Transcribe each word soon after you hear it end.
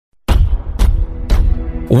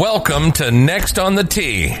Welcome to Next on the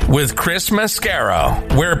Tee with Chris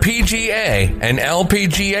Mascaro, where PGA and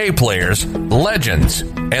LPGA players, legends,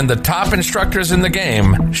 and the top instructors in the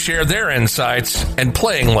game share their insights and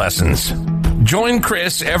playing lessons. Join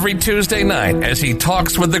Chris every Tuesday night as he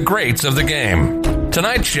talks with the greats of the game.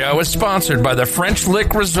 Tonight's show is sponsored by the French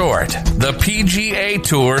Lick Resort, the PGA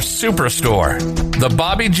Tour Superstore, the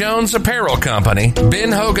Bobby Jones Apparel Company, Ben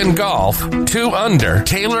Hogan Golf, 2 Under,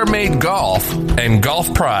 TaylorMade Golf, and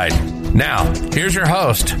Golf Pride. Now, here's your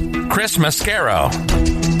host, Chris Mascaro.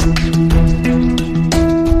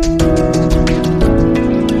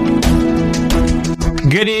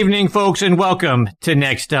 Good evening, folks, and welcome to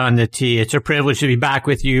Next on the Tee. It's a privilege to be back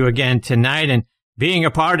with you again tonight and being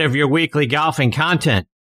a part of your weekly golfing content.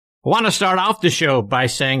 I want to start off the show by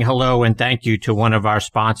saying hello and thank you to one of our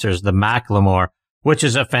sponsors, the McLemore, which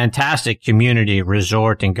is a fantastic community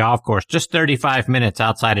resort and golf course just 35 minutes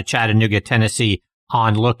outside of Chattanooga, Tennessee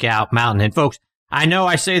on Lookout Mountain. And folks, I know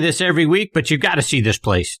I say this every week, but you've got to see this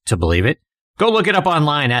place to believe it. Go look it up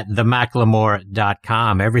online at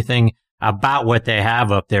themclemore.com. Everything about what they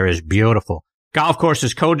have up there is beautiful. Golf course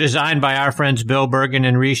is co-designed by our friends Bill Bergin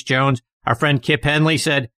and Rees Jones. Our friend Kip Henley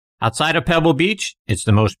said, outside of Pebble Beach, it's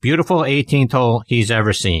the most beautiful 18th hole he's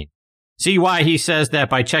ever seen. See why he says that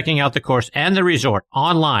by checking out the course and the resort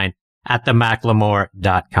online at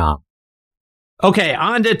themclemore.com. Okay,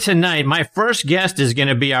 on to tonight. My first guest is going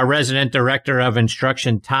to be our resident director of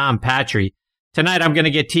instruction, Tom Patri. Tonight, I'm going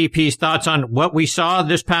to get TP's thoughts on what we saw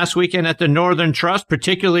this past weekend at the Northern Trust,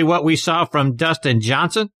 particularly what we saw from Dustin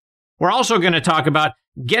Johnson. We're also going to talk about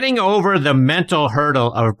getting over the mental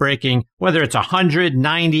hurdle of breaking, whether it's 100,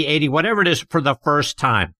 90, 80, whatever it is, for the first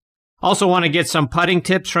time. Also want to get some putting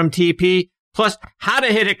tips from TP, plus how to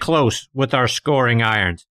hit it close with our scoring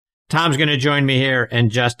irons. Tom's going to join me here in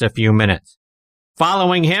just a few minutes.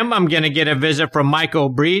 Following him, I'm going to get a visit from Michael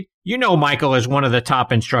Breed. You know Michael is one of the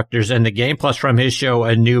top instructors in the game, plus from his show,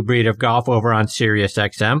 A New Breed of Golf, over on Sirius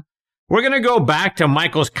XM. We're going to go back to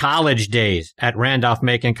Michael's college days at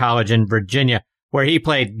Randolph-Macon College in Virginia, where he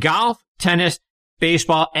played golf, tennis,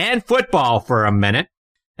 baseball, and football for a minute.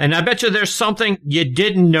 And I bet you there's something you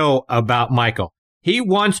didn't know about Michael. He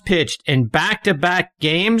once pitched in back-to-back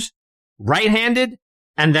games, right-handed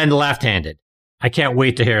and then left-handed. I can't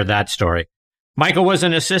wait to hear that story. Michael was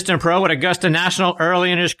an assistant pro at Augusta National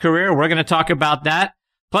early in his career. We're going to talk about that.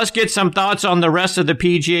 Plus get some thoughts on the rest of the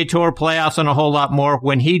PGA Tour playoffs and a whole lot more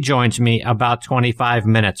when he joins me about 25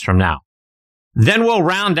 minutes from now. Then we'll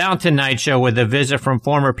round down tonight's show with a visit from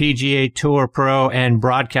former PGA Tour pro and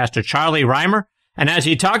broadcaster Charlie Rymer. And as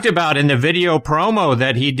he talked about in the video promo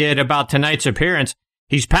that he did about tonight's appearance,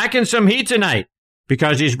 he's packing some heat tonight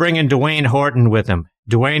because he's bringing Duane Horton with him.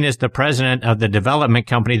 Duane is the president of the development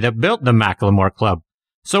company that built the McLemore Club.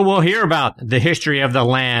 So we'll hear about the history of the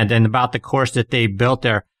land and about the course that they built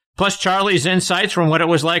there, plus Charlie's insights from what it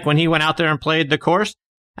was like when he went out there and played the course.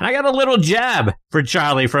 And I got a little jab for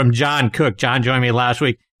Charlie from John Cook. John joined me last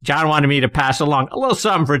week. John wanted me to pass along a little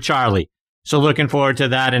something for Charlie. So looking forward to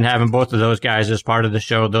that and having both of those guys as part of the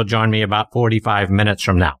show. They'll join me about 45 minutes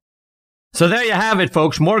from now. So there you have it,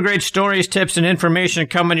 folks. More great stories, tips, and information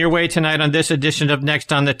coming your way tonight on this edition of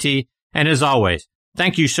Next on the Tee. And as always,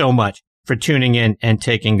 thank you so much for tuning in and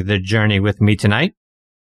taking the journey with me tonight.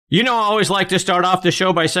 You know, I always like to start off the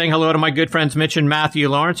show by saying hello to my good friends Mitch and Matthew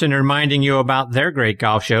Lawrence and reminding you about their great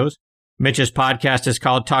golf shows. Mitch's podcast is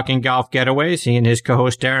called Talking Golf Getaways. He and his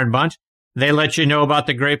co-host Darren Bunch, they let you know about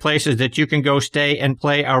the great places that you can go stay and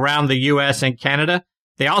play around the U.S. and Canada.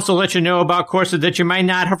 They also let you know about courses that you might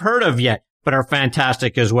not have heard of yet, but are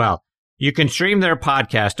fantastic as well. You can stream their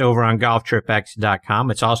podcast over on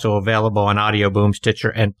golftripx.com. It's also available on Audio Boom, Stitcher,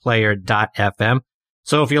 and Player.fm.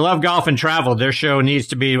 So if you love golf and travel, their show needs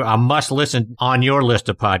to be a must-listen on your list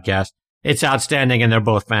of podcasts. It's outstanding, and they're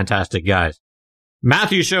both fantastic guys.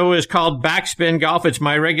 Matthew's show is called Backspin Golf. It's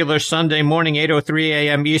my regular Sunday morning, 8:03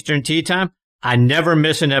 a.m. Eastern Tea Time. I never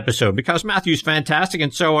miss an episode because Matthew's fantastic,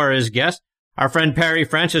 and so are his guests. Our friend Perry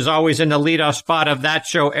French is always in the leadoff spot of that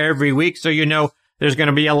show every week, so you know there's going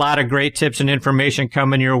to be a lot of great tips and information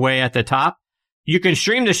coming your way at the top. You can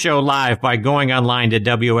stream the show live by going online to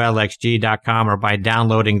WLXG.com or by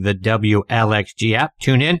downloading the WLXG app.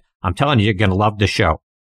 Tune in. I'm telling you, you're going to love the show.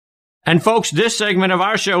 And folks, this segment of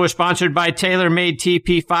our show is sponsored by TaylorMade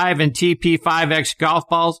TP5 and TP5X golf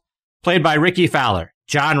balls, played by Ricky Fowler,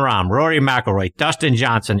 John Rahm, Rory McIlroy, Dustin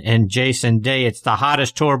Johnson, and Jason Day. It's the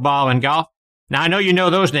hottest tour ball in golf. Now, I know you know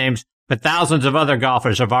those names, but thousands of other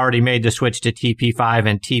golfers have already made the switch to TP5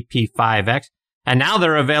 and TP5X, and now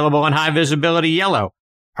they're available in high visibility yellow.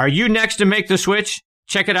 Are you next to make the switch?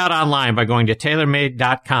 Check it out online by going to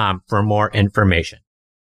TaylorMade.com for more information.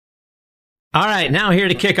 All right, now here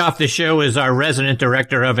to kick off the show is our resident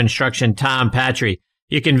director of instruction, Tom Patri.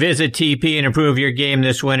 You can visit TP and improve your game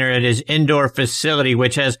this winter at his indoor facility,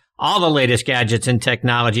 which has all the latest gadgets and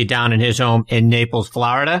technology down in his home in Naples,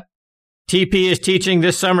 Florida. TP is teaching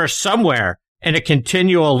this summer somewhere in a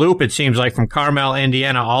continual loop, it seems like, from Carmel,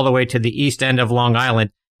 Indiana, all the way to the east end of Long Island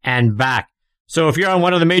and back. So if you're on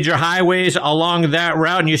one of the major highways along that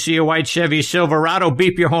route and you see a white Chevy Silverado,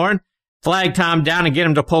 beep your horn, flag Tom down and get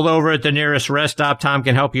him to pull over at the nearest rest stop. Tom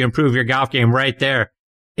can help you improve your golf game right there.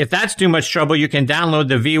 If that's too much trouble, you can download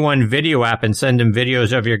the V1 video app and send him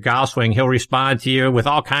videos of your golf swing. He'll respond to you with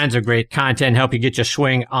all kinds of great content, help you get your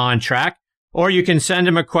swing on track. Or you can send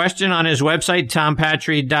him a question on his website,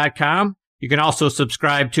 tompatri.com. You can also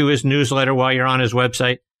subscribe to his newsletter while you're on his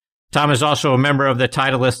website. Tom is also a member of the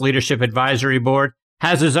Titleist Leadership Advisory Board.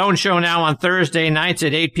 Has his own show now on Thursday nights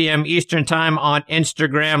at 8 p.m. Eastern Time on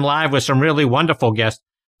Instagram Live with some really wonderful guests,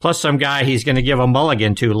 plus some guy he's going to give a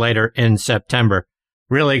mulligan to later in September.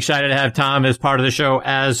 Really excited to have Tom as part of the show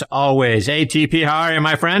as always. Hey, TP, how are you,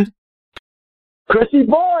 my friend? Chrissy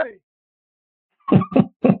boy!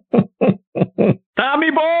 Tommy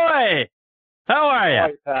boy! How are you?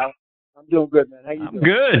 Hi, pal. I'm doing good, man. How you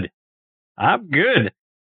doing? I'm good.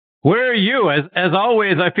 Where are you? As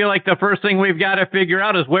always, I feel like the first thing we've got to figure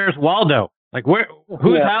out is where's Waldo? Like,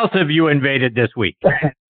 whose house have you invaded this week?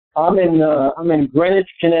 I'm in Greenwich,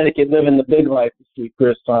 Connecticut, living the big life this week,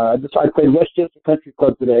 Chris. I played Westchester Country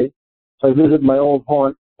Club today, so I visited my old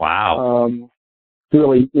haunt. Wow.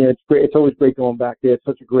 Really, it's great. It's always great going back there. It's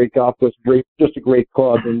such a great golf course, just a great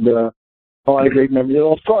club, and a lot of great memories. It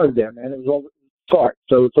all started there, man. It was all start,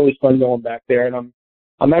 so it's always fun going back there. And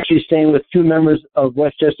I'm actually staying with two members of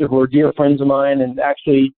Westchester who are dear friends of mine, and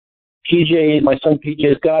actually my son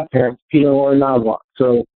PJ's godparents, Peter and Laura Nodlock.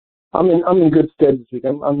 So I'm in good stead this week.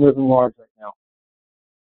 I'm living large right now.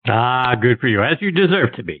 Ah, good for you, as you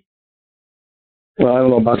deserve to be. Well, I don't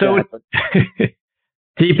know about that. But.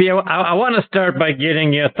 TP, I want to start by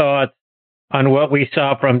getting your thoughts on what we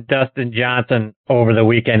saw from Dustin Johnson over the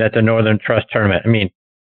weekend at the Northern Trust Tournament. I mean,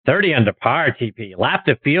 30 under par, TP, lapped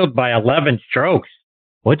the field by 11 strokes.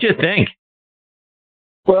 What'd you think?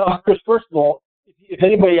 Well, Chris, first of all, if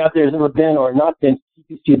anybody out there has ever been or not been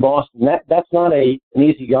to TPC Boston, that's not an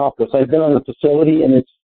easy golf course. I've been on the facility, and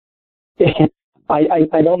it's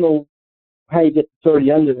I don't know how you get to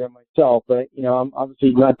 30 under there myself, but I'm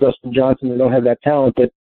obviously not Dustin Johnson. I don't have that talent,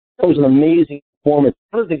 but it was an amazing performance.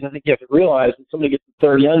 One of the things I think you have to realize when somebody gets to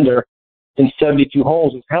 30 under in 72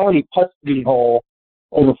 holes is how many putts did he hole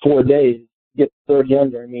over 4 days to get to 30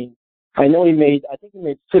 under. I mean, I know he made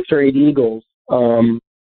 6 or 8 eagles,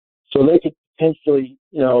 so they could potentially,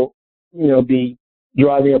 be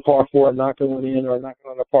driving a par 4 and not going in, or not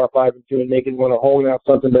going on a par 5 and 2 and making one or holding out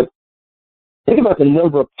something. But think about the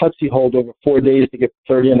number of putts he holed over 4 days to get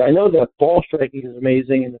to 30 under. I know that ball striking is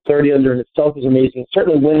amazing, and the 30 under in itself is amazing.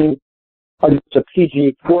 Certainly winning against a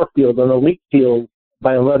PGA Tour field, an elite field,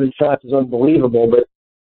 by 11 shots is unbelievable. But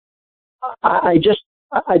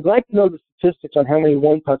I'd like to know the statistics on how many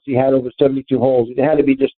one putts he had over 72 holes. It had to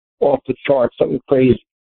be just off the charts, something crazy.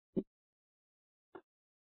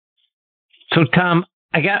 So, Tom,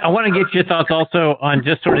 I want to get your thoughts also on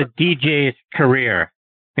just sort of DJ's career.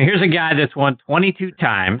 Now, here's a guy that's won 22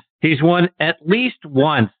 times. He's won at least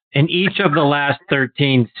once in each of the last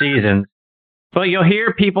 13 seasons. But you'll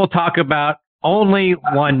hear people talk about only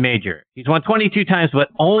one major. He's won 22 times, but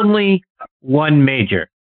only one major.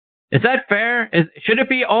 Is that fair? Should it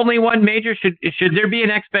be only one major? Should there be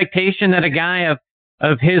an expectation that a guy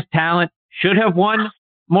of his talent should have won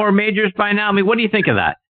more majors by now? I mean, what do you think of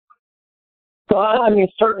that? So, I mean,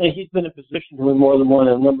 certainly he's been in a position to win more than one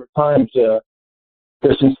a number of times.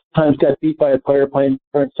 There's sometimes got beat by a player playing,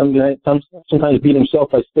 sometimes beat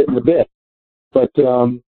himself by spitting the bit. But,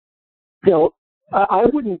 I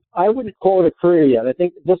wouldn't call it a career yet. I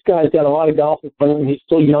think this guy's got a lot of golf in front of him. He's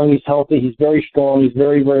still young. He's healthy. He's very strong. He's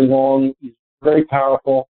very, very long. He's very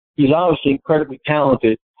powerful. He's obviously incredibly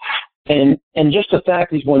talented. And just the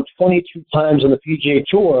fact he's won 22 times on the PGA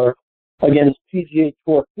Tour against PGA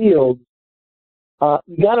Tour fields,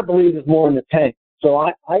 you got to believe there's more in the tank. So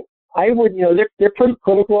I would, they're pretty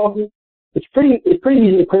critical of him. It's pretty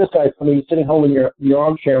easy to criticize somebody sitting home in your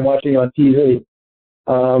armchair and watching on TV.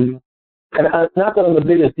 And not that I'm the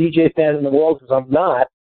biggest DJ fan in the world, because I'm not,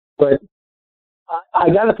 but I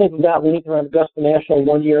got to think about leading around Augusta National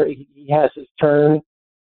one year. He has his turn,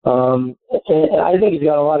 and I think he's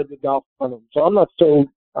got a lot of good golf in front of him. So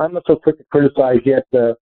I'm not so quick to criticize yet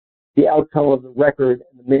the outcome of the record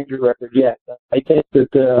and the major record yet. I think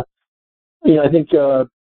that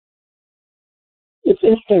it's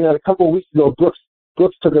interesting that a couple of weeks ago Brooks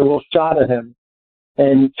Brooks took a little shot at him,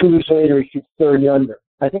 and 2 weeks later he shoots 30 under.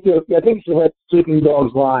 I think he should let sleeping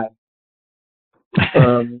dogs lie.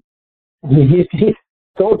 Don't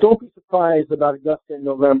be surprised about Augusta in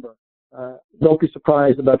November. Don't be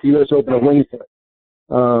surprised about the U.S. Open at Wingfoot.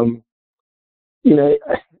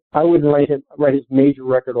 I wouldn't write his major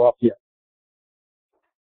record off yet.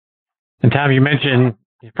 And Tom, you mentioned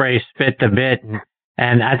the phrase "spit the bit,"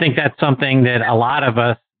 and I think that's something that a lot of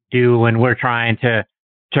us do when we're trying to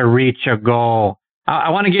reach a goal.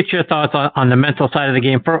 I want to get your thoughts on the mental side of the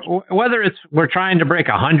game, for whether it's we're trying to break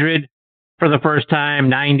 100 for the first time,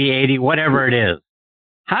 90, 80, whatever it is.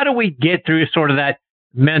 How do we get through sort of that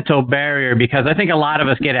mental barrier? Because I think a lot of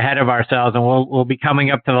us get ahead of ourselves, and we'll be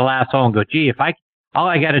coming up to the last hole and go, gee, all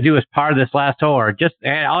I got to do is par this last hole, or just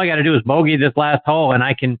all I got to do is bogey this last hole, and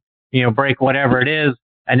I can, break whatever it is.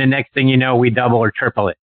 And the next thing you know, we double or triple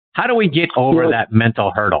it. How do we get over that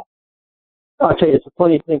mental hurdle? I'll tell you, it's a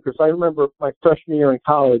funny thing, because I remember my freshman year in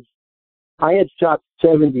college, I had shot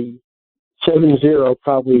 70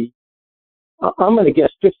 probably, I'm going to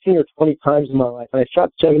guess 15 or 20 times in my life. And I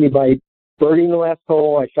shot 70 by birdieing the last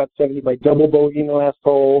hole. I shot 70 by double bogeying the last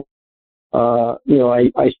hole. I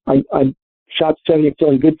shot 70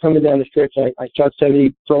 feeling good coming down the stretch. I shot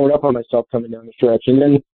 70 throwing up on myself coming down the stretch. And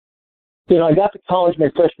then, I got to college my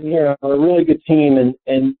freshman year on a really good team,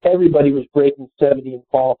 and everybody was breaking 70 in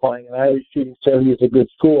qualifying, and I was shooting 70 as a good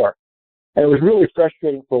score. And it was really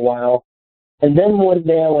frustrating for a while. And then one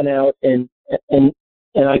day I went out, and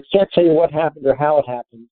I can't tell you what happened or how it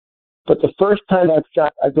happened, but the first time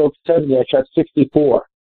I broke 70, I shot 64.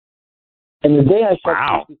 And the day I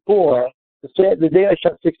shot 64, the day I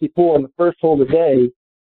shot 64 on the first hole of the day,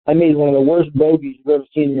 I made one of the worst bogeys you've ever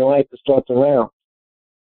seen in your life to start the round.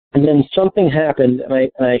 And then something happened,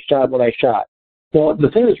 and I shot what I shot. Well, the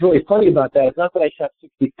thing that's really funny about that is not that I shot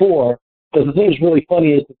 64, because the thing that's really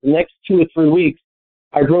funny is that the next 2 or 3 weeks,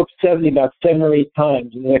 I broke 70 about 7 or 8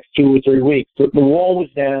 times in the next 2 or 3 weeks. The wall was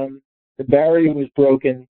down, the barrier was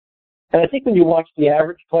broken. And I think when you watch the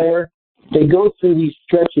average player, they go through these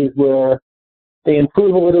stretches where they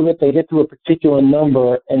improve a little bit, they get to a particular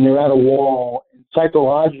number, and they're at a wall. And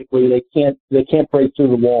psychologically, they can't break through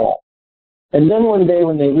the wall. And then one day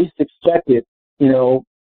when they least expect it,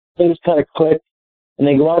 things kind of click, and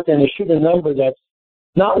they go out there and they shoot a number that's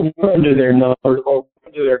not one under their number or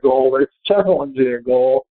under their goal, but it's several under their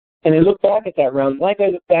goal. And they look back at that round, like I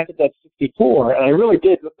look back at that 64, and I really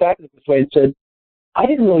did look back at it this way and said, I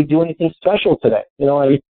didn't really do anything special today.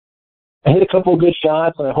 I hit a couple of good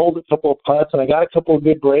shots, and I holed a couple of putts, and I got a couple of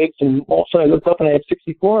good breaks, and all of a sudden I looked up and I had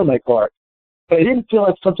 64 on my card. But I didn't feel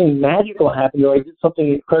like something magical happened, or I did something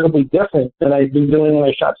incredibly different than I'd been doing when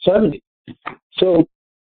I shot 70. So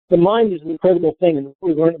the mind is an incredible thing, and what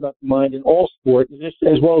we learn about the mind in all sports, just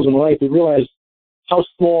as well as in life, we realize how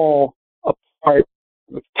small a part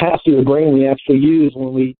of the capacity of the brain we actually use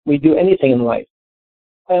when we do anything in life.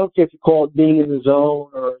 I don't care if you call it being in the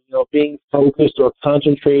zone, or being focused, or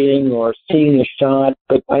concentrating, or seeing the shot,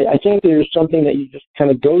 but I think there's something that you just kind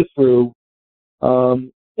of go through.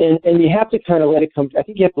 And you have to kind of let it come. I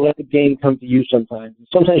think you have to let the game come to you sometimes.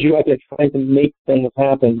 Sometimes you have to try to make things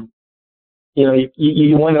happen.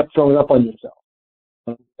 You wind up throwing up on yourself.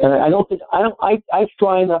 And I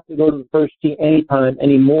try not to go to the first tee anytime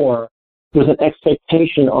anymore with an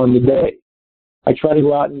expectation on the day. I try to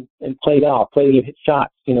go out and play golf, hit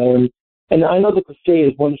shots, and I know the cliche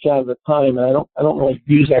is one shot at a time, and I don't really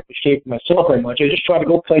use that cliche for myself very much. I just try to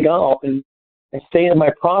go play golf and stay in my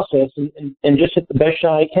process and just hit the best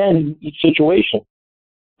shot I can in each situation.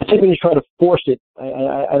 I think when you try to force it,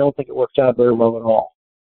 I don't think it works out very well at all.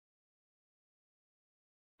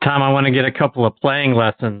 Tom, I want to get a couple of playing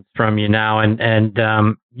lessons from you now.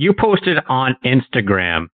 And you posted on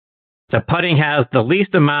Instagram that putting has the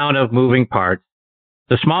least amount of moving parts,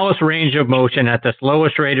 the smallest range of motion at the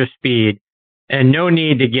slowest rate of speed, and no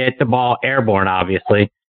need to get the ball airborne, obviously.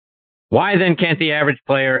 Why then can't the average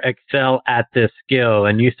player excel at this skill?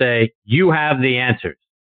 And you say you have the answers.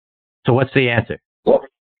 So what's the answer? Well,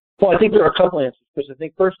 I think there are a couple answers, because I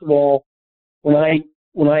think, first of all, when I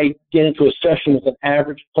get into a session with an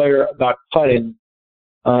average player about putting,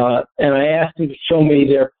 and I ask them to show me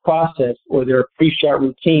their process or their pre-shot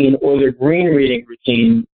routine or their green reading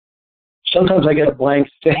routine, sometimes I get a blank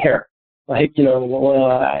stare. I don't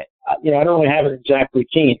really have an exact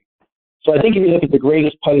routine. So I think if you look at the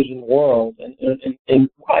greatest putters in the world, and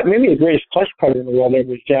maybe the greatest clutch putter in the world, maybe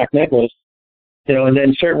was Jack Nicklaus, and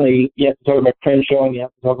then certainly you have to talk about Crenshaw, and you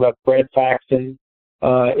have to talk about Brad Faxon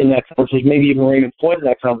in that conversation, maybe even Raymond Floyd in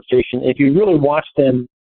that conversation. If you really watch them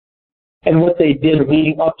and what they did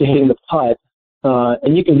leading up to hitting the putt,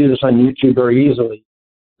 and you can do this on YouTube very easily.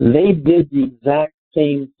 They did the exact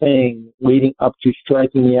same thing leading up to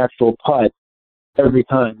striking the actual putt every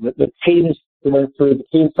time. The cadence they went through, the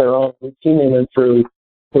cadence the routine they went through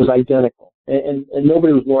was identical. And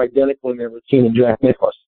nobody was more identical in their routine than Jack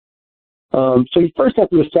Nicklaus. So you first have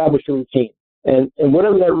to establish a routine. And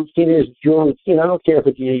whatever that routine is, it's your routine. I don't care if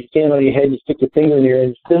it's, you stand on your head and you stick your finger in your ear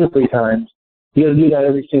and spin 3 times. You got to do that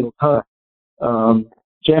every single time. So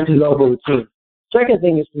you have to develop a routine. Second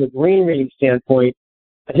thing is from the green reading standpoint,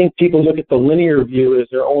 I think people look at the linear view as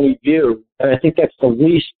their only view, and I think that's the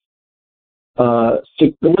least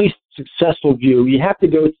successful view. You have to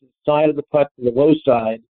go to the side of the putt, to the low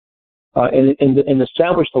side, and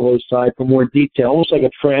establish the low side for more detail, almost like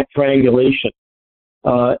a triangulation.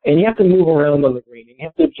 And you have to move around on the green. You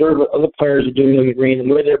have to observe what other players are doing on the green and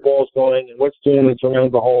where their ball's going and what's doing it's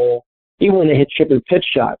around the hole. Even when they hit chip and pitch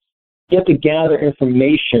shots, you have to gather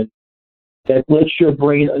information that lets your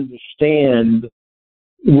brain understand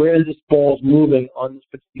where this ball's moving on this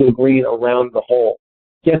particular green around the hole.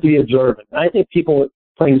 You have to be observant. I think people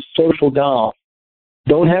playing social golf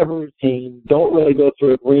don't have a routine, don't really go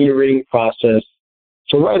through a green reading process.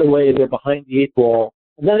 So right away, they're behind the 8 ball.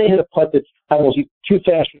 And then they hit a putt that travels too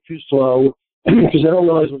fast or too slow because they don't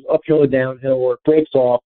realize it was uphill or downhill or it breaks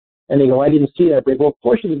off. And they go, I didn't see that break. Well, of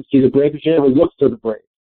course you didn't see the break because you never looked for the break.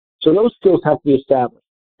 So those skills have to be established.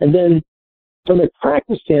 And then from a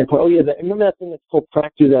practice standpoint, remember that thing that's called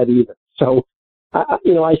practice that even. So,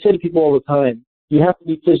 I say to people all the time, you have to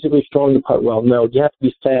be physically strong to putt well. No, you have to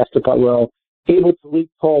be fast to putt well. Able to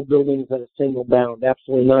leap tall buildings at a single bound.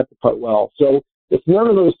 Absolutely not to putt well. So if none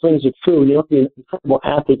of those things are true, you have to be an incredible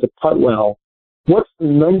athlete to putt well. What's the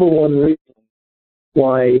number one reason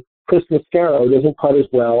why Chris Mascaro doesn't putt as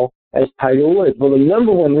well as Tiger Woods? Well, the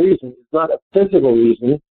number one reason is not a physical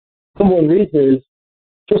reason. The number one reason is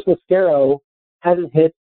Chris Mascaro hasn't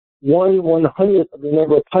hit 1/100th of the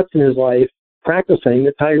number of putts in his life practicing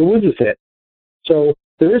that Tiger Woods has hit. So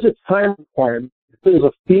there is a time requirement. It is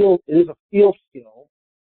a field skill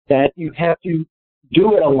that you have to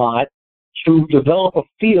do it a lot to develop a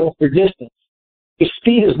feel for distance. The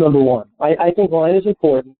speed is number one. I think line is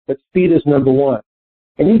important, but speed is number one.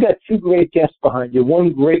 And you've got 2 great guests behind you,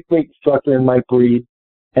 one great instructor in Mike Breed,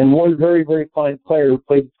 and one very, very fine player who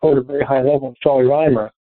played the sport at a very high level in Charlie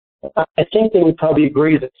Rymer. I think they would probably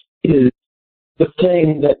agree that speed is the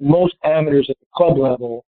thing that most amateurs at the club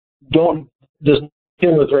level doesn't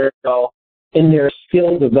feel with very well in their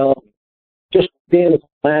skill development. Just being able to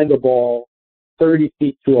land a ball 30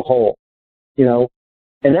 feet to a hole,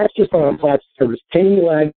 and that's just on a flat surface. Can you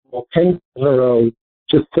land the ball 10 in a row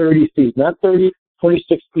to 30 feet, not 30,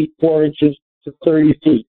 26 feet, 4 inches to 30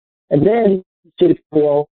 feet. And then you say to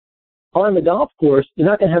people, well, on the golf course, you're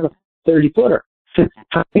not going to have a 30-footer.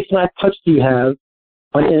 How many flat putts do you have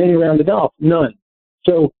on any round of golf? None.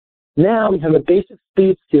 So now you have a basic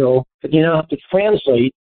speed skill that you now have to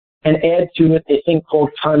translate and add to it a thing called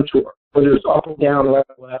contour, whether it's up and down, right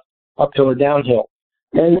or left, uphill or downhill.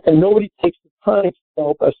 And nobody takes the time to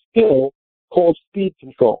develop a skill called speed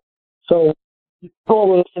control. So you put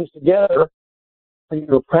all those things together in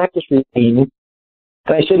your practice routine.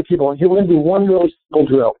 And I say to people, you're going to do one really simple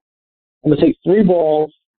drill. I'm going to take 3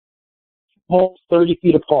 balls 30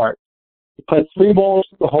 feet apart. You put 3 balls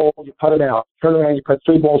to the hole, you put them out. Turn around, you put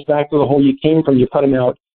 3 balls back to the hole you came from, you put them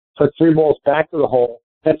out. Put 3 balls back to the hole.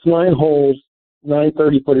 That's 9 holes, 9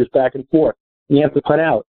 30-footers back and forth. And you have to putt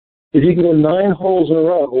out. If you can go 9 holes in a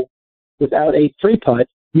row without a 3-putt,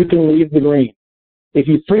 you can leave the green. If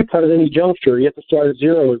you 3-putt at any juncture, you have to start at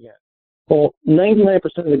 0 again. Well, 99%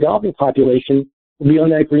 of the golfing population will be on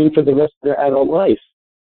that green for the rest of their adult life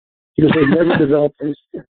because they've never developed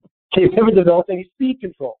any speed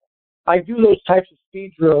control. I do those types of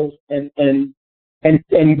speed drills and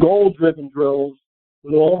goal-driven drills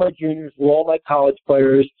with all my juniors, with all my college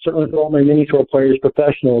players, certainly with all my mini tour players,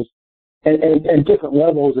 professionals, and different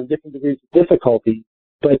levels and different degrees of difficulty.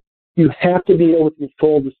 But you have to be able to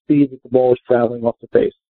control the speed that the ball is traveling off the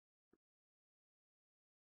face.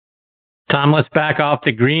 Tom, let's back off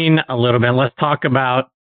the green a little bit. Let's talk about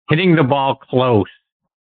hitting the ball close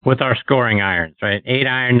with our scoring irons, right?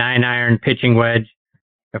 8-iron, 9-iron, pitching wedge.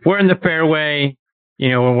 If we're in the fairway,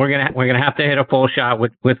 we're gonna have to hit a full shot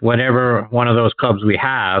with whatever one of those clubs we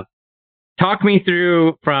have. Talk me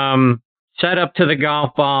through from setup to the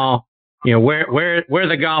golf ball. Where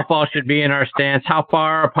the golf ball should be in our stance. How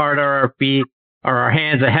far apart are our feet? Are our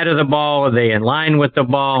hands ahead of the ball? Are they in line with the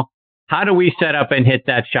ball? How do we set up and hit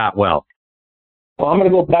that shot well? Well, I'm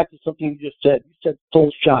going to go back to something you just said. You said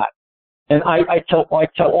full shot. And I tell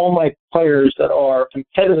all my players that are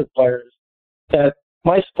competitive players that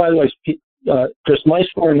by the way, because my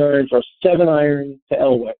scoring irons are 7-iron to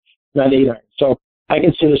L wedge, not 8-iron. So I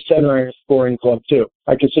consider 7-iron a scoring club too.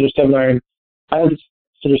 I don't consider 7-iron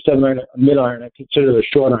a mid-iron. I consider it a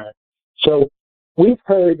short iron. So we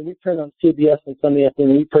turned on CBS on Sunday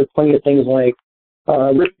afternoon. We've heard plenty of things like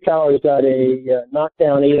Rick Fowler's got a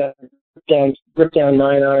knockdown 8-iron, rip down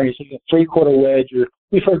 9-iron. He's taking a 3/4 wedge. Or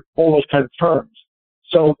we've heard all those kind of terms.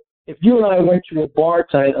 So if you and I went to a bar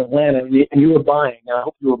tonight in Atlanta and you were buying, and I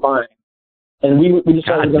hope you were buying, and we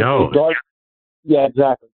decided to play darts. Yeah,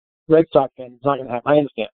 exactly. Red Sox fan, it's not going to happen. I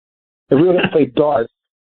understand. If we were going to play darts,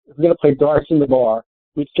 in the bar,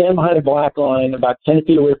 we'd stand behind a black line about 10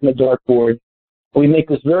 feet away from the dartboard. We make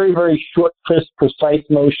this very, very short, crisp, precise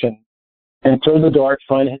motion and throw the dart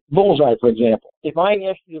trying to hit the bullseye, for example. If I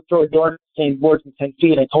asked you to throw a dart at the same board from 10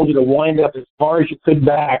 feet, and I told you to wind up as far as you could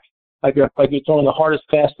back, like you're throwing the hardest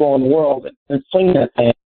fastball in the world, and sling that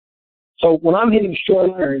thing. So when I'm hitting short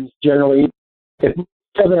irons, generally, if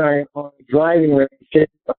 7-iron on a driving range hit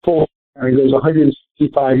a full iron goes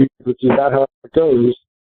 165 yards, which is about how it goes.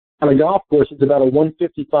 On a golf course, it's about a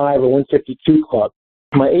 155 or 152 club.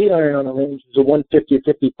 My 8-iron on the range is a 150 or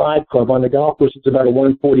 55 club. On the golf course, it's about a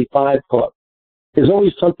 145 club. There's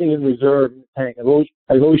always something in reserve in the tank. I've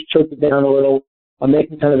always choked it down a little. I'm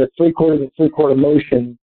making kind of a 3/4 to 3/4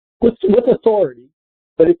 motion with authority,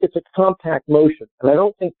 but it's a compact motion. And I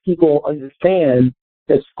don't think people understand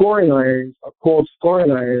that scoring irons are called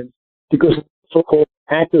scoring irons because of so-called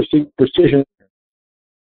accuracy, precision.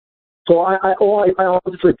 So I'll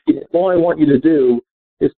just repeat it. All I want you to do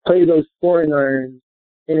is play those scoring irons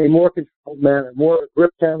in a more controlled manner, more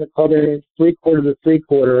grip down the club inch, 3/4 to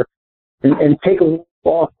 3/4, and take a little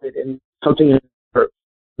off it and something in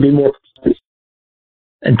be more precise.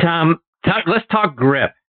 And Tom, let's talk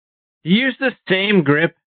grip. Do you use the same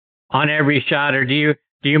grip on every shot, or do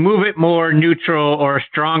you move it more neutral or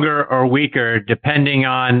stronger or weaker depending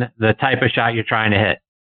on the type of shot you're trying to hit?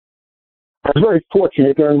 I was very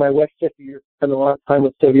fortunate during my Westchester years. I spent a lot of time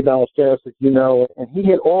with Seve Ballesteros, as you know, and he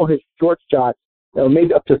hit all his short shots,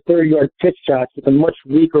 maybe up to 30-yard pitch shots with a much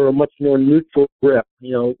weaker or much more neutral grip.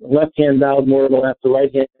 Left hand dialed more to the left, the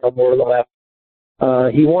right hand dialed more to the left.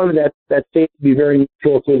 He wanted that face to be very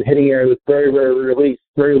neutral through the hitting area with very,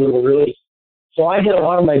 very little release. So I hit a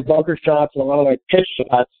lot of my bunker shots and a lot of my pitch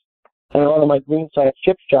shots and a lot of my greenside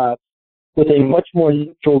chip shots with a much more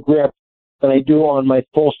neutral grip than I do on my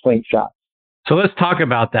full swing shots. So let's talk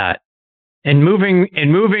about that. In moving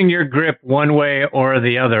your grip one way or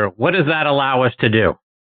the other, what does that allow us to do?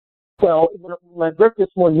 Well, when my grip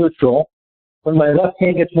gets more neutral, when my left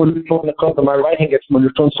hand gets more neutral in the club and my right hand gets more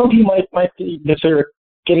neutral, and some people might consider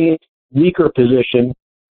getting in a weaker position,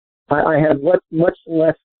 I have much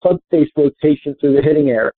less club face rotation through the hitting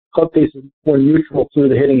area. Club face is more neutral through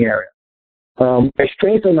the hitting area. I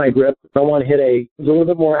strengthen my grip. I want to hit a little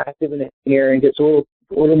bit more active in the hitting area and gets a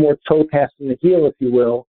little more toe casting the heel, if you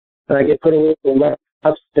will, and I get put a little less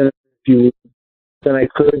upspin, than I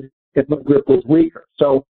could if my grip was weaker.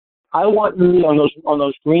 So I want really on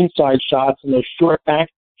those greenside shots and those short back,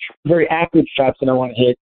 very active shots that I want to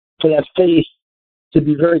hit, for that face to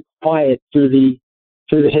be very quiet through the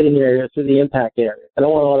hitting area, through the impact area. I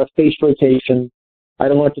don't want a lot of face rotation. I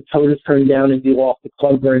don't want the toe to turn down and be off the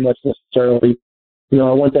club very much necessarily. I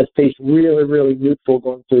want that face really, really neutral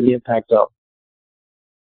going through the impact zone.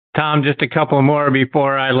 Tom, just a couple more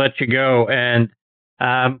before I let you go. And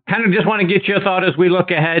kind of just want to get your thought as we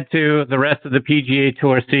look ahead to the rest of the PGA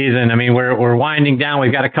Tour season. I mean, we're winding down.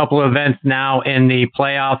 We've got a couple of events now in the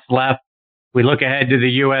playoffs left. We look ahead to the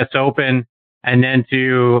U.S. Open and then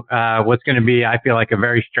to what's going to be, I feel like, a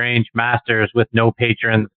very strange Masters with no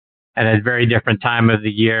patrons and a very different time of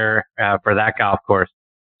the year for that golf course.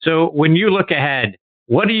 So when you look ahead,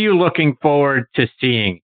 what are you looking forward to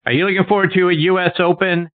seeing? Are you looking forward to a U.S.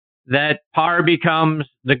 Open that par becomes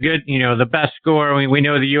the best score? We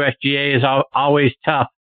know the USGA is always tough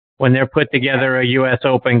when they're put together a U.S.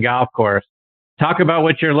 Open golf course. Talk about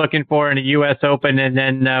what you're looking for in a U.S. Open and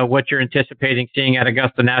then what you're anticipating seeing at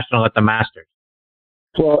Augusta National at the Masters.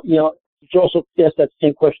 Well, you also asked that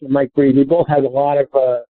same question to Mike Breed. We both have a lot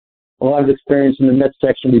of experience in the Met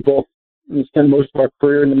section. We spend most of our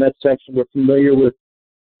career in the Met section. We're familiar with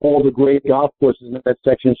all the great golf courses in the Met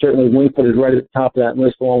section. Certainly Wingfoot is right at the top of that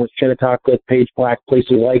list, along with Shinnecock, Page Black,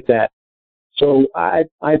 places like that. So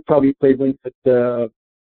I've probably played Wingfoot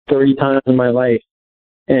 30 times in my life,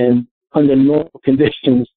 and under normal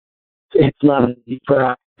conditions, it's not an easy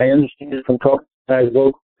track. I understand it from talking to guys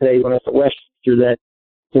local today when I was at Westchester that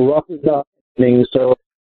the rough is up things, so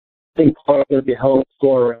I think Clark's going to be a hell of a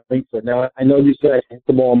score around Wingfoot. Now, I know these guys hit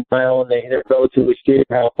the ball a mile and they hit it relatively straight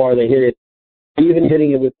how far they hit it. even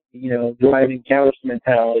hitting it with, driving counter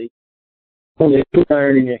mentality, when they put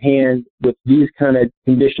iron in your hand with these kind of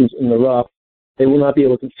conditions in the rough, they will not be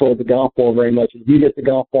able to control the golf ball very much. If you get the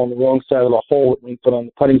golf ball on the wrong side of the hole when you put on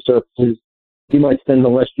the putting surfaces, you might spend the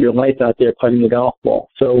rest of your life out there putting the golf ball.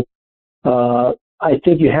 So I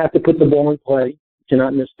think you have to put the ball in play. You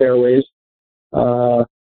cannot miss fairways.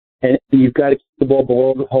 And you've got to keep the ball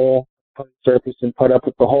below the hole, putting surface, and putt up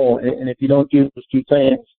with the hole. And if you don't do those two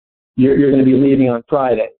things, you're going to be leaving on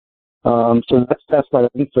Friday. So that's my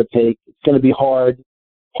input take. It's going to be hard.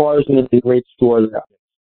 Par is going to be a great score there.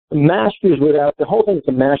 The Masters the whole thing with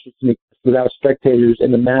the Masters to me without spectators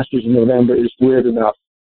and the Masters in November is weird enough.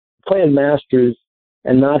 Playing Masters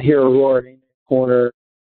and not hear a roar in the corner,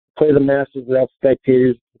 play the Masters without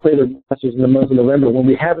spectators, play the Masters in the month of November when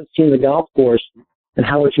we haven't seen the golf course and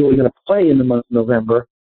how it's really going to play in the month of November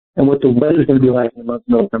and what the weather's going to be like in the month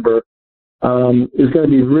of November is going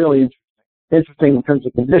to be really interesting in terms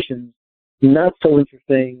of conditions, not so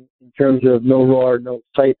interesting in terms of no roar, no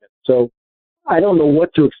excitement. So I don't know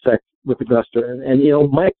what to expect with Augusta. And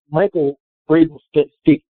Michael Breed will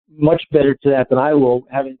speak much better to that than I will,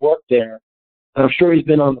 having worked there. And I'm sure he's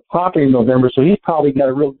been on the property in November, so he's probably got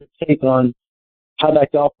a real good take on how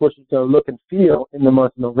that golf course is going to look and feel in the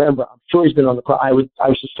month of November. I'm sure he's been on the I would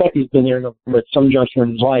suspect he's been there in November at some juncture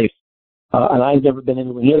in his life. And I've never been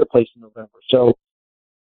anywhere near the place in November. So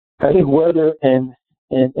I think weather and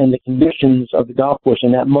the conditions of the golf course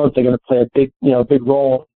in that month are going to play a big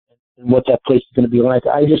role in what that place is going to be like.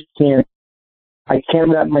 I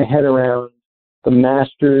can't wrap my head around the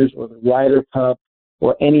Masters or the Ryder Cup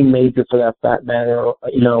or any major for that matter,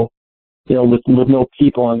 with no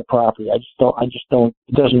people on the property. I just don't,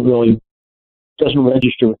 it doesn't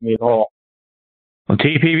register with me at all. Well,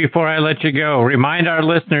 TP, before I let you go, remind our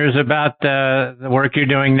listeners about the work you're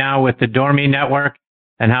doing now with the Dormy Network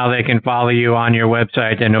and how they can follow you on your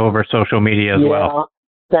website and over social media as well.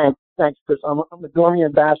 Thanks, Chris. I'm the Dormy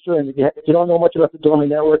ambassador, and if you don't know much about the Dormy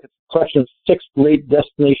Network, it's a collection of 6 great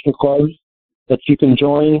destination clubs that you can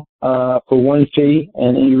join for one fee.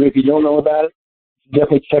 And if you don't know about it,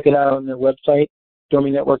 definitely check it out on their website,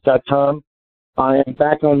 dormynetwork.com. I am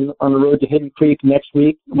back on the road to Hidden Creek next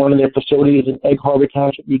week. One of their facilities in Egg Harbor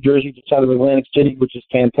Township, New Jersey, just out of Atlantic City, which is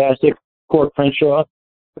fantastic. Court Crenshaw.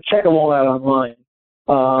 But check them all out online.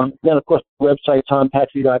 Then, of course, the website,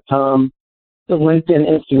 tompatri.com, the LinkedIn,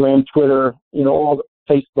 Instagram, Twitter, all the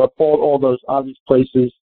Facebook, all those obvious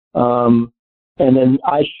places. And then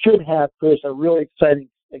I should have, Chris, a really exciting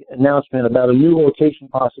announcement about a new location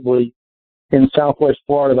possibly in Southwest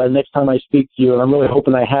Florida by the next time I speak to you. And I'm really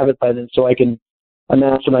hoping I have it by then so I can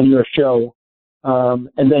announce it on your show.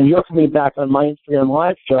 And then you're coming back on my Instagram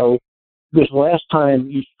Live show because last time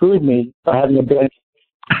you screwed me by having a bad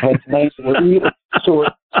tonight. So we're even. So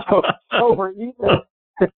we're even.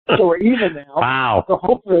 So we're even now. Wow. So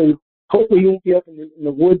hopefully you won't be up in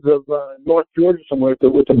the woods of North Georgia somewhere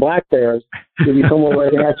with the black bears. You'll be somewhere where I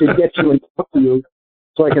can actually get you and talk to you,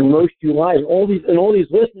 so I can roast you live. All these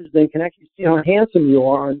listeners then can actually see how handsome you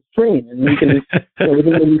are on screen, and we can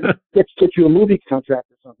maybe get you a movie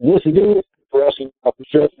contract or something. Listen, do this for us. For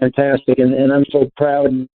sure, it's fantastic, and I'm so proud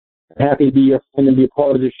and happy to be your friend and be a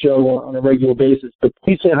part of this show on a regular basis. But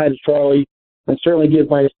please say hi to Charlie. And certainly give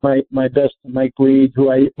my best to Mike Breed, who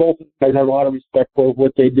both of you guys have a lot of respect for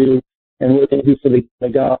what they do and what they do for the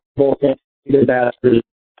golf, both ambassadors.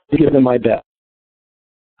 To give them my best.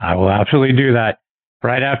 I will absolutely do that.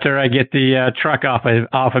 Right after I get the truck off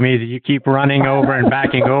of me that you keep running over and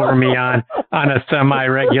backing over me on a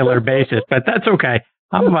semi-regular basis. But that's okay.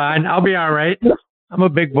 I'm fine. I'll be all right. I'm a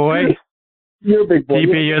big boy. You're a big boy.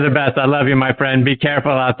 TP, you're the best. I love you, my friend. Be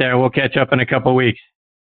careful out there. We'll catch up in a couple weeks.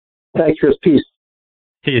 Thanks, Chris. Peace.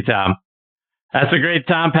 See you, Tom. That's the great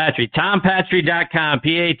Tom Patri. TomPatri.com.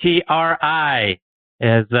 Patri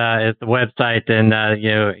is the website, and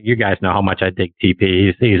you guys know how much I dig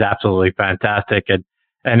TP. He's absolutely fantastic,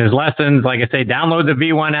 and his lessons, like I say, download the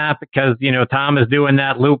V1 app because Tom is doing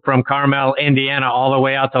that loop from Carmel, Indiana, all the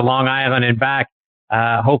way out to Long Island and back.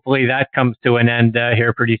 Hopefully that comes to an end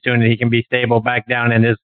here pretty soon, and he can be stable back down in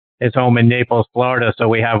his home in Naples, Florida. So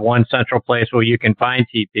we have one central place where you can find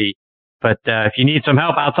TP. But if you need some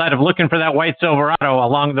help outside of looking for that white Silverado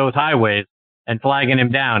along those highways and flagging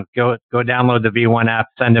him down, go download the V1 app,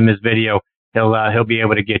 send him his video. He'll be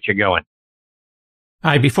able to get you going.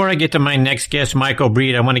 All right, before I get to my next guest, Michael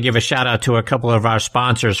Breed, I want to give a shout out to a couple of our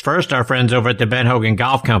sponsors. First, our friends over at the Ben Hogan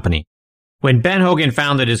Golf Company. When Ben Hogan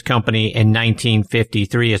founded his company in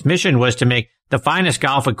 1953, his mission was to make the finest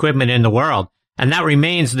golf equipment in the world, and that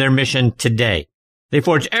remains their mission today. They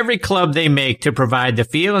forge every club they make to provide the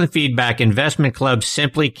feel and feedback investment clubs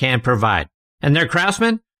simply can't provide. And their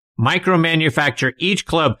craftsmen micro-manufacture each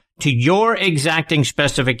club to your exacting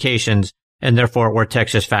specifications in their Fort Worth,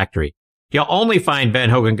 Texas factory. You'll only find Ben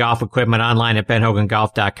Hogan Golf equipment online at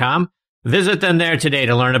benhogangolf.com. Visit them there today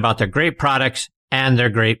to learn about their great products and their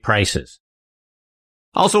great prices.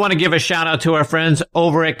 Also want to give a shout out to our friends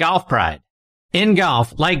over at Golf Pride. In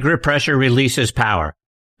golf, light grip pressure releases power.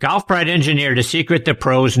 Golf Pride engineered a secret the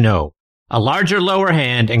pros know. A larger lower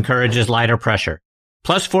hand encourages lighter pressure.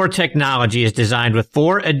 Plus 4 technology is designed with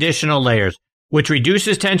 4 additional layers, which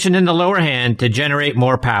reduces tension in the lower hand to generate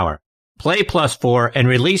more power. Play Plus 4 and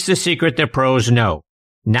release the secret that pros know.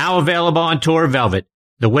 Now available on Tour Velvet,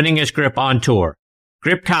 the winningest grip on tour.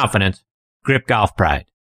 Grip confidence, grip golf pride.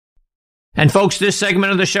 And folks, this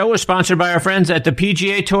segment of the show is sponsored by our friends at the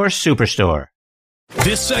PGA Tour Superstore.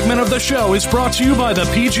 This segment of the show is brought to you by the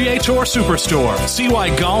PGA Tour Superstore. See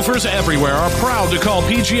why golfers everywhere are proud to call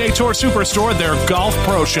PGA Tour Superstore their golf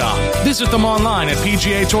pro shop. Visit them online at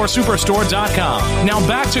PGATourSuperstore.com. Now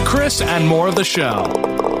back to Chris and more of the show.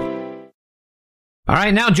 All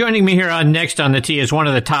right, now joining me here on Next on the Tee is one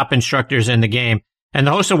of the top instructors in the game and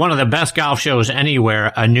the host of one of the best golf shows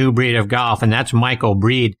anywhere, A New Breed of Golf, and that's Michael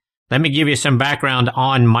Breed. Let me give you some background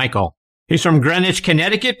on Michael. He's from Greenwich,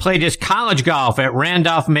 Connecticut, played his college golf at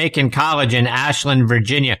Randolph-Macon College in Ashland,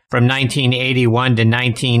 Virginia from 1981 to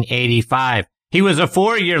 1985. He was a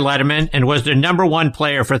 4-year letterman and was the number 1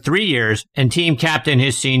 player for 3 years and team captain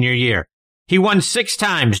his senior year. He won 6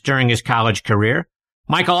 times during his college career.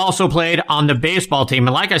 Michael also played on the baseball team,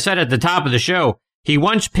 and like I said at the top of the show, he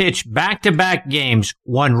once pitched back-to-back games,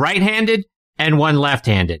 one right-handed and one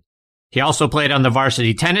left-handed. He also played on the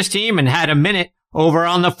varsity tennis team and had a minute over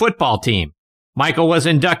on the football team. Michael was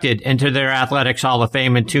inducted into their Athletics Hall of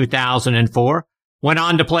Fame in 2004, went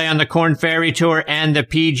on to play on the Korn Ferry Tour and the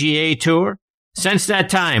PGA Tour. Since that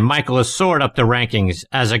time, Michael has soared up the rankings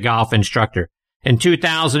as a golf instructor. In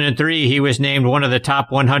 2003, he was named one of the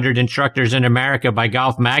top 100 instructors in America by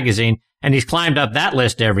Golf Magazine, and he's climbed up that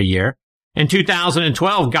list every year. In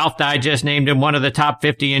 2012, Golf Digest named him one of the top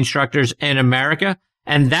 50 instructors in America,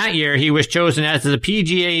 and that year he was chosen as the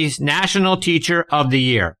PGA's National Teacher of the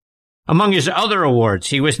Year. Among his other awards,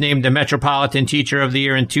 he was named the Metropolitan Teacher of the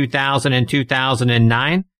Year in 2000 and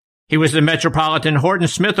 2009. He was the Metropolitan Horton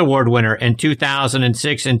Smith Award winner in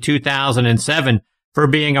 2006 and 2007 for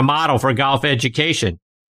being a model for golf education.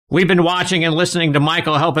 We've been watching and listening to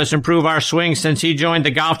Michael help us improve our swing since he joined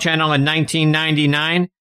the Golf Channel in 1999.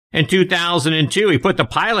 In 2002, he put the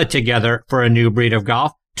pilot together for A New Breed of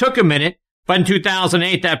Golf. Took a minute, but in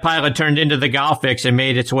 2008, that pilot turned into the Golf Fix and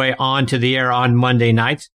made its way onto the air on Monday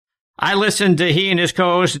nights. I listen to he and his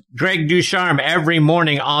co-host Greg Ducharme every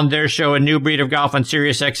morning on their show, A New Breed of Golf on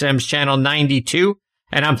Sirius XM's channel 92.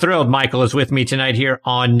 And I'm thrilled Michael is with me tonight here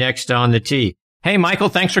on Next on the Tee. Hey, Michael,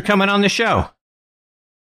 thanks for coming on the show.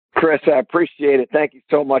 Chris, I appreciate it. Thank you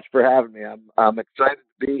so much for having me. I'm excited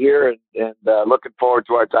to be here and looking forward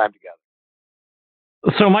to our time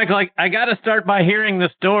together. So, Michael, I got to start by hearing the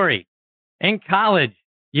story. In college,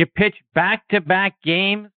 you pitched back-to-back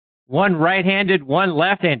games, one right-handed, one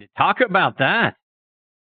left-handed. Talk about that.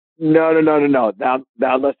 No.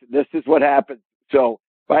 Now, listen, this is what happened. So,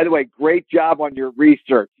 by the way, great job on your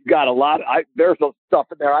research. You got a lot. There's some stuff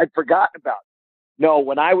in there I'd forgotten about. No,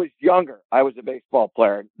 when I was younger, I was a baseball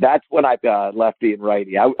player. That's when I lefty and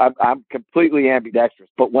righty. I'm completely ambidextrous.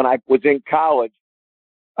 But when I was in college,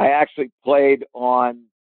 I actually played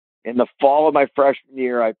in the fall of my freshman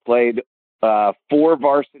year, I played 4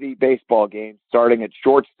 varsity baseball games, starting at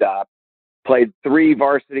shortstop, played 3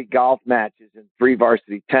 varsity golf matches and 3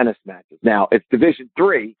 varsity tennis matches. Now, it's Division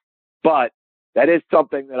III, but that is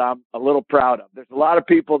something that I'm a little proud of. There's a lot of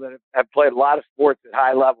people that have played a lot of sports at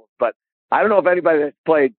high levels, but I don't know if anybody that's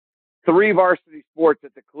played 3 varsity sports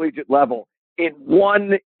at the collegiate level in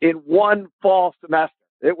one fall semester.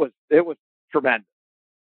 It was tremendous.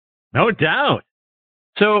 No doubt.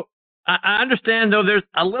 So I understand, though, there's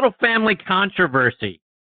a little family controversy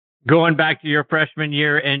going back to your freshman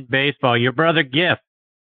year in baseball. Your brother Giff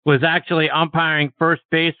was actually umpiring first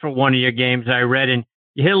base for one of your games, I read, and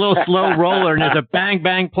you hit a little slow roller, and there's a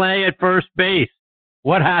bang-bang play at first base.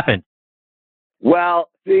 What happened? Well,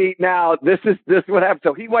 see, now this is what happened.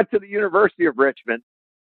 So he went to the University of Richmond,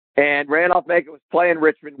 and Randolph-Macon was playing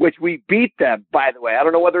Richmond, which we beat them, by the way. I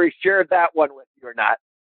don't know whether he shared that one with you or not.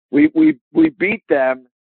 We beat them,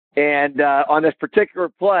 and on this particular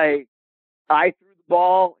play, I threw the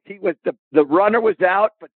ball. The runner was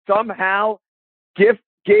out, but somehow Giff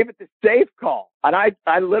gave it the safe call, and I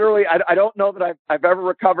literally don't know that I've ever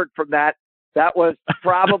recovered from that. That was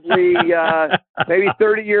probably maybe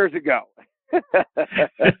 30 years ago.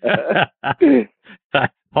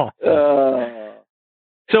 So,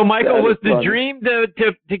 Michael, was the funny. dream to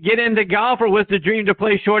get into golf, or was the dream to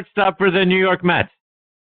play shortstop for the New York Mets?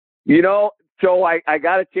 So I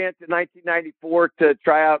got a chance in 1994 to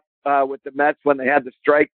try out with the Mets when they had the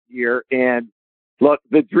strike year. And look,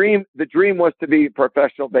 the dream was to be a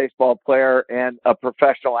professional baseball player and a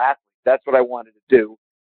professional athlete. That's what I wanted to do.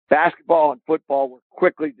 Basketball and football were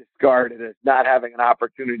quickly discarded as not having an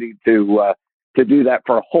opportunity to do that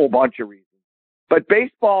for a whole bunch of reasons. But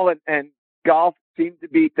baseball and golf seemed to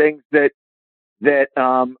be things that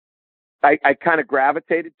I kind of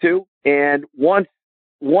gravitated to. And once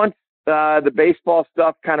the baseball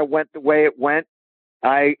stuff kind of went the way it went,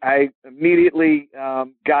 I immediately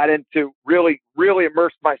got into really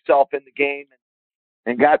immersed myself in the game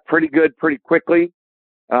and got pretty good pretty quickly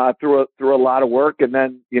through a lot of work. And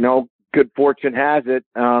then, good fortune has it,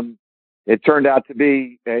 it turned out to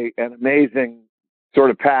be an amazing sort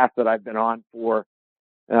of path that I've been on for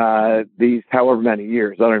these however many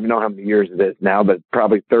years. I don't even know how many years it is now, but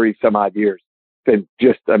probably 30 some odd years. It's been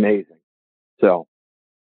just amazing. So,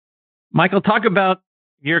 Michael, talk about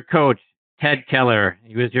your coach, Ted Keller.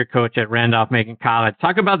 He was your coach at Randolph-Macon College.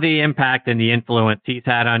 Talk about the impact and the influence he's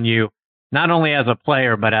had on you, not only as a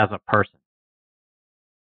player, but as a person.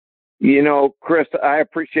 Chris, I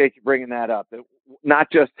appreciate you bringing that up. Not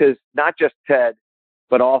just Ted,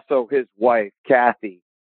 but also his wife, Kathy.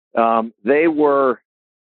 They were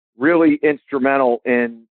really instrumental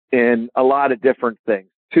in a lot of different things.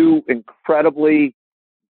 Two incredibly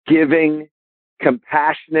giving,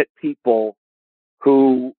 compassionate people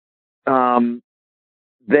who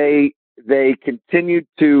they continued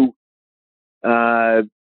to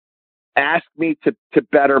ask me to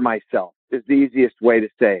better myself is the easiest way to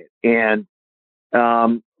say it. And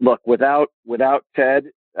look, without Ted,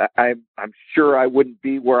 I'm sure I wouldn't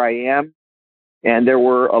be where I am. And there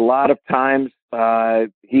were a lot of times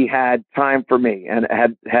he had time for me and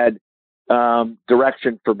had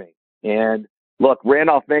direction for me. And look,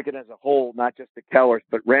 Randolph-Macon as a whole, not just the Kellers,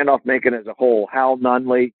 but Randolph-Macon as a whole, Hal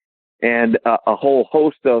Nunley, and a whole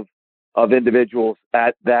host of individuals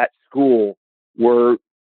at that school were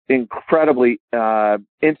incredibly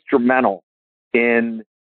instrumental in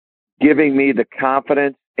giving me the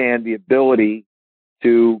confidence and the ability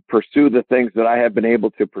to pursue the things that I have been able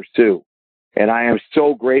to pursue. And I am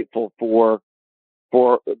so grateful for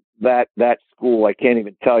that school. I can't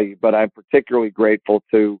even tell you, but I'm particularly grateful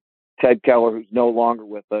to Ted Keller, who's no longer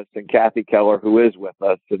with us, and Kathy Keller, who is with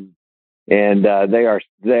us. And they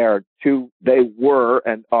were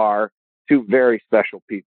and are two very special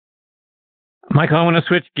people. Michael, I want to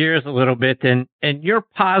switch gears a little bit, and your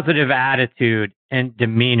positive attitude and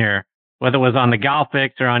demeanor, whether it was on the Golf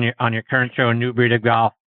Fix or on your current show, New Breed of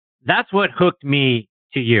Golf, that's what hooked me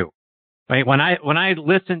to you. Right? When I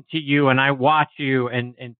listen to you and I watch you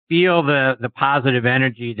and feel the positive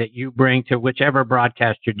energy that you bring to whichever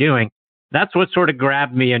broadcast you're doing, that's what sort of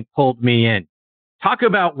grabbed me and pulled me in. Talk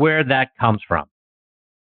about where that comes from.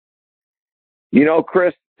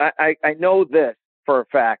 Chris, I know this for a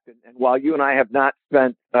fact, and while you and I have not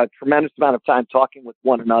spent a tremendous amount of time talking with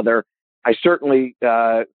one another, I certainly,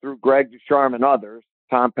 through Greg Ducharme and others,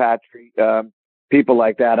 Tom Patri, people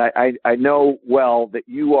like that, I know well that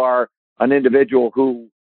you are an individual who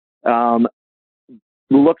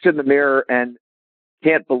looks in the mirror and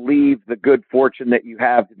can't believe the good fortune that you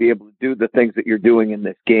have to be able to do the things that you're doing in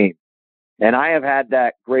this game. And I have had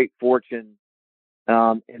that great fortune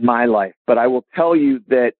in my life. But I will tell you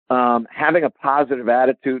that having a positive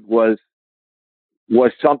attitude was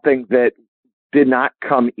something that did not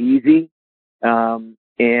come easy. And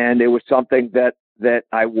it was something that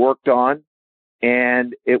I worked on.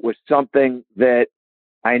 And it was something that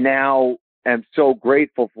I now am so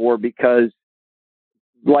grateful for, because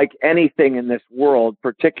like anything in this world,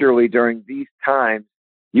 particularly during these times,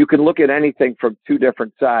 you can look at anything from two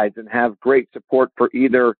different sides and have great support for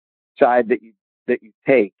either side that you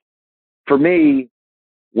take. For me,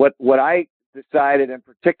 what I decided, and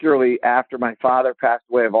particularly after my father passed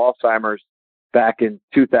away of Alzheimer's back in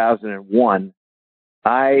 2001,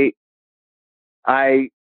 I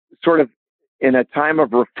sort of, in a time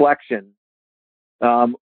of reflection,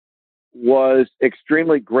 was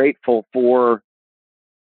extremely grateful for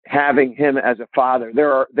having him as a father.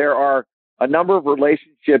 There are a number of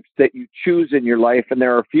relationships that you choose in your life, and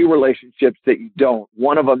there are a few relationships that you don't.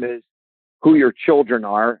 One of them is who your children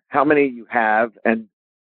are, how many you have, and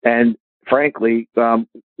frankly,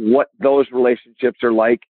 what those relationships are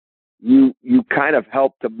like. You kind of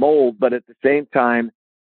help to mold, but at the same time,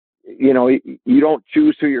 you don't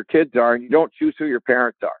choose who your kids are, and you don't choose who your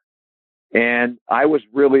parents are. And I was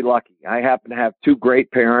really lucky. I happen to have two great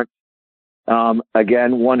parents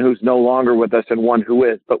Again, one who's no longer with us and one who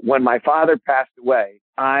is. But when my father passed away,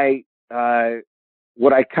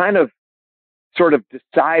 what I kind of sort of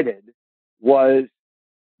decided was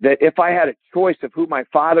that if I had a choice of who my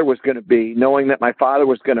father was going to be, knowing that my father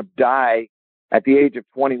was going to die at the age of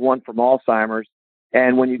 21 from Alzheimer's,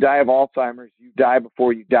 and when you die of Alzheimer's, you die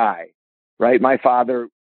before you die, right? My father,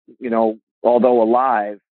 although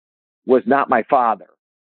alive, was not my father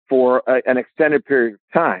for an extended period of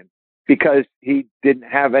time because he didn't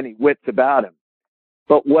have any wits about him.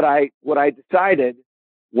 But what I decided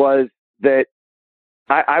was that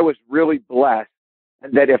I was really blessed,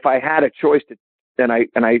 and that if I had a choice and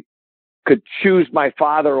I could choose my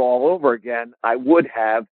father all over again, I would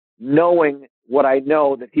have, knowing what I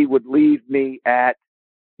know, that he would leave me at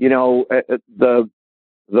the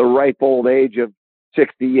ripe old age of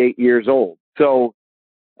 68 years old. So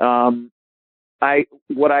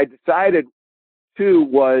what I decided too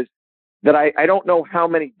was that I don't know how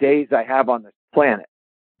many days I have on this planet,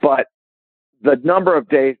 but the number of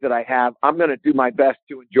days that I have, I'm going to do my best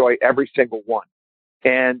to enjoy every single one.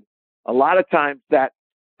 And a lot of times that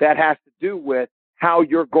has to do with how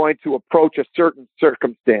you're going to approach a certain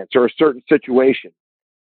circumstance or a certain situation.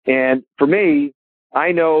 And for me,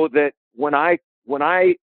 I know that when I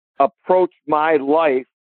approach my life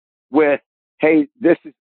with, hey, this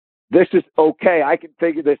is okay, I can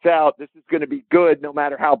figure this out, this is going to be good, no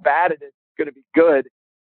matter how bad it is, it's going to be good,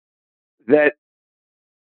 that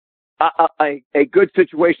a good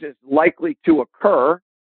situation is likely to occur.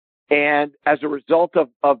 And as a result of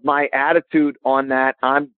my attitude on that,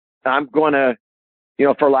 I'm going to,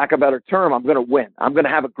 for lack of a better term, I'm going to win. I'm going to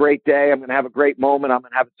have a great day. I'm going to have a great moment. I'm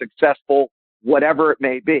going to have a successful, whatever it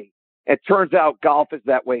may be. It turns out golf is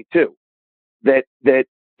that way too. That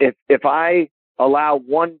if I allow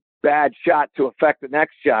one bad shot to affect the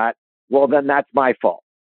next shot, well, then that's my fault.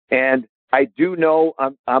 And I do know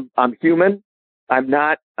I'm human. I'm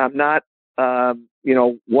not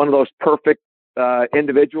one of those perfect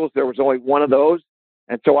individuals. There was only one of those.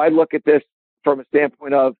 And so I look at this from a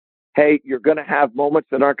standpoint of, hey, you're going to have moments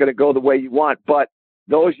that aren't going to go the way you want, but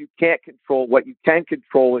those you can't control. What you can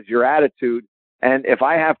control is your attitude. And if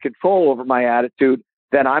I have control over my attitude,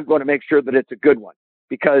 then I'm going to make sure that it's a good one.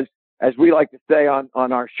 Because as we like to say on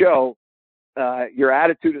our show, your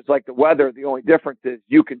attitude is like the weather. The only difference is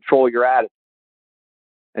you control your attitude.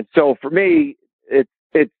 And so for me,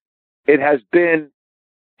 it has been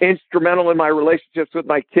instrumental in my relationships with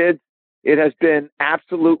my kids. It has been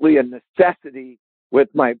absolutely a necessity with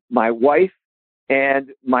my wife and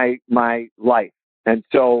my life. And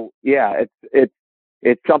so, yeah, it's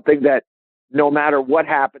something that no matter what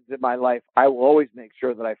happens in my life, I will always make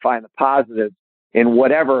sure that I find the positive in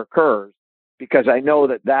whatever occurs, because I know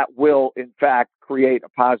that will, in fact, create a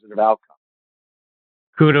positive outcome.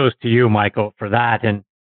 Kudos to you, Michael, for that. And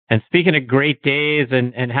speaking of great days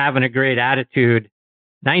and having a great attitude,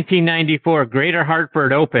 1994 Greater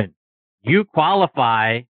Hartford Open, you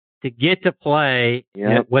qualify to get to play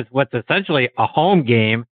with what's essentially a home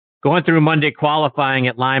game, going through Monday qualifying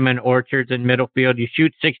at Lyman, Orchards, and Middlefield. You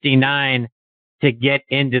shoot 69 to get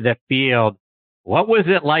into the field. What was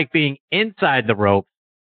it like being inside the ropes,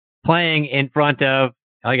 playing in front of,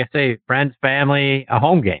 like I say, friends, family, a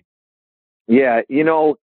home game? Yeah,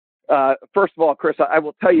 first of all, Chris, I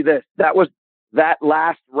will tell you this. That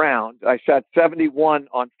last round, I shot 71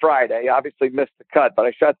 on Friday. Obviously missed the cut, but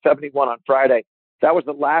I shot 71 on Friday. That was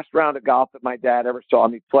the last round of golf that my dad ever saw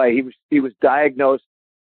me play. He was diagnosed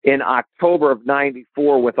in October of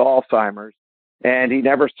 '94 with Alzheimer's, and he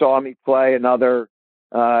never saw me play another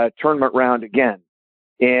tournament round again.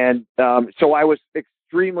 And so I was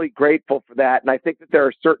extremely grateful for that. And I think that there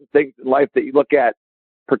are certain things in life that you look at,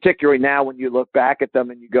 particularly now when you look back at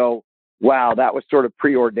them and you go, wow, that was sort of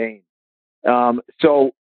preordained.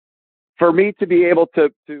 So for me to be able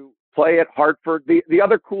to play at Hartford, the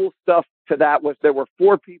other cool stuff to that was there were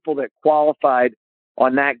 4 people that qualified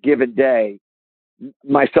on that given day,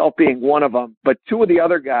 myself being one of them, but 2 of the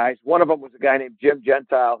other guys, one of them was a guy named Jim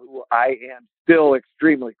Gentile, who I am still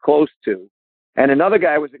extremely close to. And another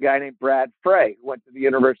guy was a guy named Brad Frey, who went to the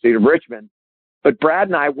University of Richmond. But Brad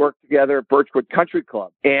and I worked together at Birchwood Country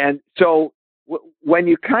Club. And so when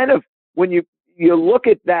you look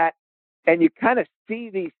at that and you kind of see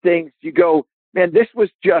these things, you go, man, this was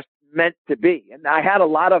just meant to be. And I had a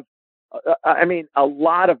lot of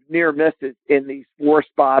near misses in these 4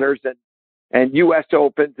 spotters and U.S.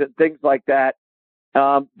 Opens and things like that.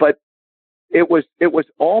 But it was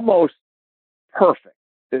almost perfect,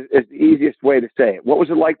 is the easiest way to say it. What was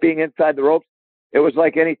it like being inside the ropes? It was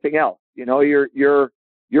like anything else. You're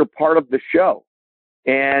part of the show.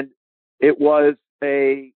 And it was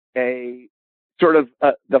a a sort of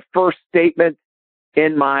the first statement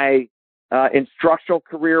in my instructional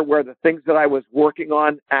career where the things that I was working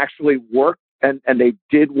on actually worked and they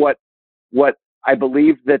did what I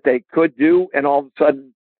believed that they could do. And all of a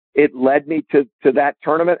sudden it led me to that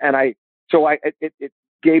tournament. And it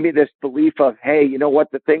gave me this belief of, hey, you know what?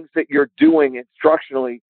 The things that you're doing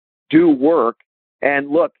instructionally do work. And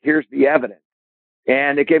look, here's the evidence.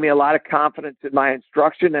 And it gave me a lot of confidence in my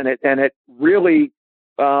instruction. And it really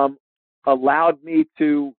allowed me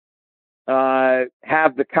to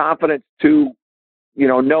have the confidence to,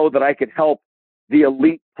 know that I could help the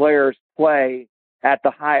elite players play at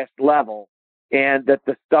the highest level, and that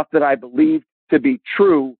the stuff that I believed to be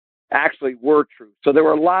true actually were true. So there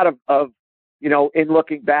were a lot of in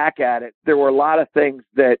looking back at it, there were a lot of things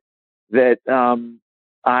that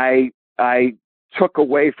I took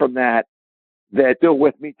away from that still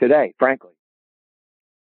with me today, frankly.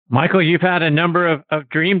 Michael, you've had a number of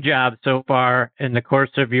dream jobs so far in the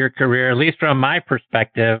course of your career, at least from my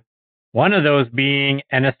perspective. One of those being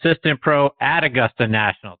an assistant pro at Augusta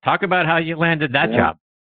National. Talk about how you landed that job.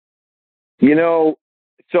 So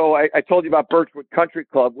I told you about Birchwood Country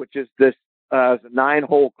Club, which is this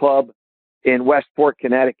 9-hole club in Westport,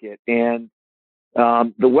 Connecticut. And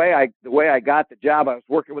the way I got the job, I was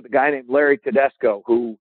working with a guy named Larry Tedesco,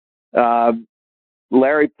 who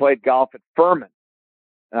Larry played golf at Furman.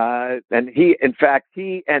 And he and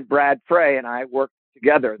Brad Frey and I worked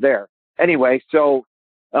together there. Anyway, so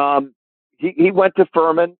he went to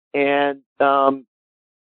Furman, and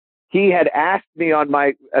he had asked me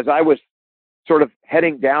as I was sort of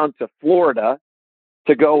heading down to Florida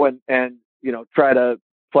to go and try to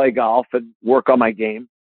play golf and work on my game.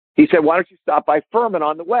 He said, why don't you stop by Furman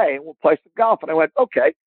on the way and we'll play some golf? And I went,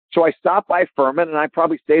 okay. So I stopped by Furman, and I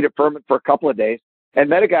probably stayed at Furman for a couple of days and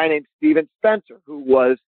met a guy named Steven Spencer, who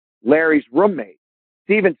was Larry's roommate.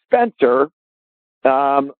 Steven Spencer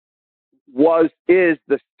is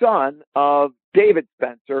the son of David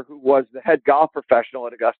Spencer, who was the head golf professional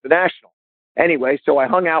at Augusta National. Anyway, so I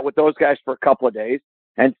hung out with those guys for a couple of days,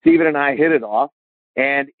 and Steven and I hit it off.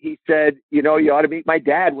 And he said, you ought to meet my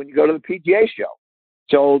dad when you go to the PGA show.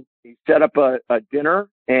 So he set up a dinner,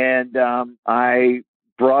 and I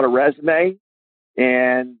brought a resume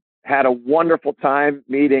and had a wonderful time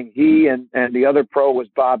meeting he and the other pro was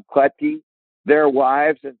Bob Kletke, their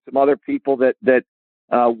wives, and some other people that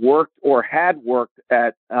worked or had worked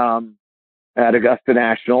at Augusta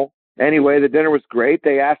National. Anyway, the dinner was great.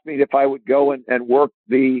 They asked me if I would go and work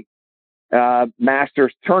the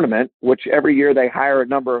Masters tournament, which every year they hire a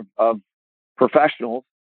number of professionals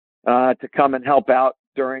to come and help out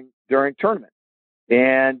during tournament.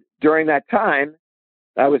 And during that time,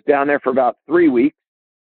 I was down there for about 3 weeks.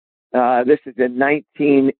 This is in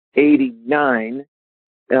 1989.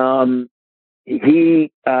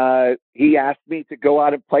 He asked me to go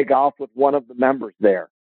out and play golf with one of the members there.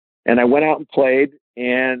 And I went out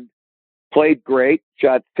and played great,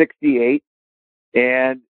 shot 68.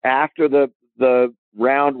 And after the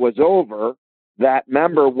round was over, that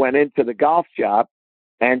member went into the golf shop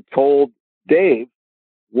and told Dave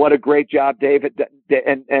what a great job Dave had done.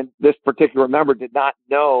 And this particular member did not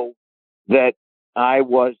know that I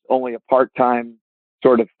was only a part-time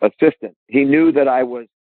sort of assistant. He knew that I was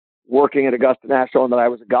working at Augusta National and that I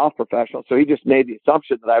was a golf professional. So he just made the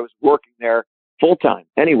assumption that I was working there full-time.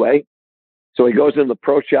 Anyway, so he goes into the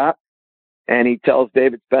pro shop and he tells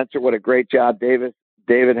David Spencer what a great job David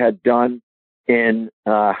had done in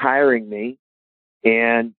hiring me.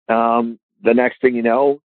 And the next thing you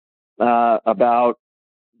know, about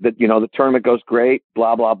the tournament goes great,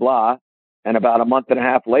 blah, blah, blah. And about a month and a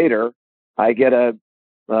half later, I get a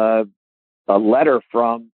letter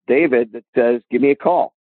from David that says, give me a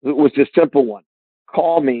call. It was a simple one.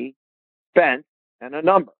 Call me, Spence, and a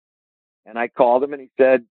number. And I called him and he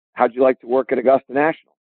said, how'd you like to work at Augusta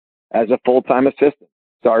National as a full-time assistant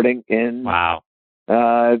starting in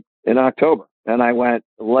October? And I went,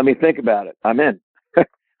 let me think about it. I'm in. I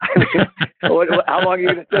mean, how long are you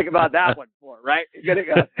going to think about that one for, right? You're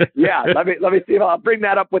gonna go, yeah, let me see if I'll bring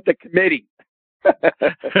that up with the committee.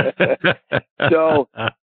 So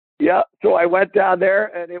I went down there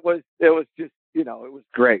and it was just, it was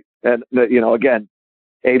great. And, again,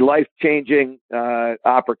 a life-changing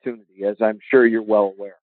opportunity, as I'm sure you're well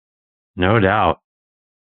aware. No doubt.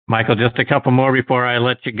 Michael, just a couple more before I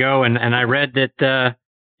let you go. And I read that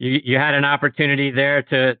you had an opportunity there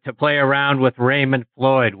to play around with Raymond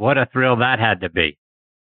Floyd. What a thrill that had to be.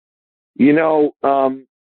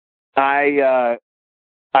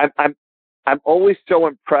 I'm always so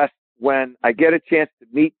impressed when I get a chance to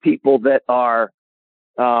meet people that are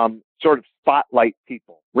sort of spotlight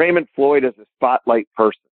people. Raymond Floyd is a spotlight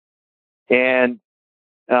person. And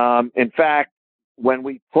in fact, when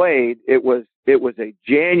we played, it was a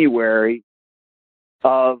January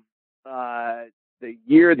of the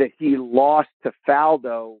year that he lost to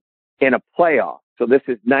Faldo in a playoff. So this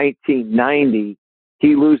is 1990.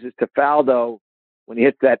 He loses to Faldo when he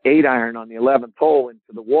hits that 8-iron on the 11th hole into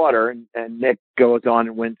the water, and Nick goes on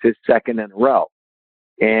and wins his second in a row.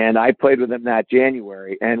 And I played with him that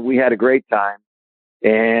January, and we had a great time.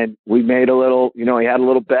 And we made a little, he had a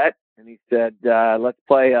little bet, and he said, let's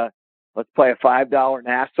play a $5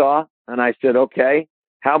 Nassau. And I said, okay,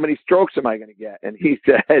 how many strokes am I going to get? And he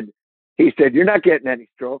said, you're not getting any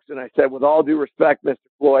strokes. And I said, with all due respect, Mr.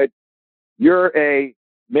 Floyd, you're a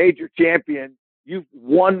major champion. You've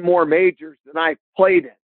won more majors than I've played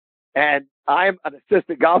in. And I'm an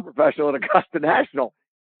assistant golf professional at Augusta National.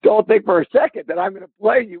 Don't think for a second that I'm going to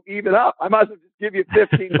play you even up. I might as well just give you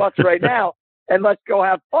 $15 right now and let's go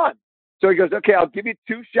have fun. So he goes, okay, I'll give you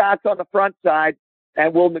 2 shots on the front side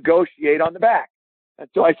and we'll negotiate on the back. And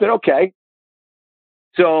so I said, okay.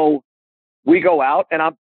 So we go out and I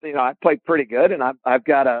played pretty good, and I've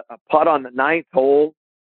got a putt on the 9th hole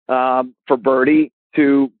for birdie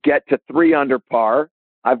to get to 3 under par.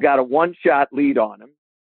 I've got a 1-shot lead on him,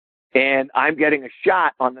 and I'm getting a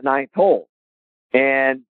shot on the 9th hole.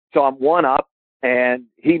 And so I'm 1 up, and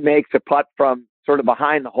he makes a putt from sort of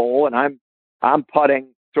behind the hole, and I'm putting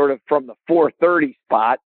sort of from the 430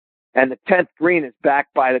 spot, and the 10th green is back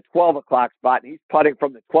by the 12 o'clock spot, and he's putting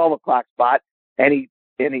from the 12 o'clock spot, and he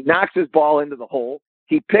knocks his ball into the hole.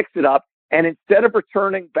 He picks it up, and instead of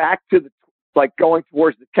returning back to going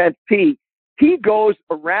towards the 10th tee, he goes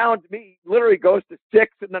around me, literally goes to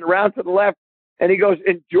 6 and then around to the left, and he goes,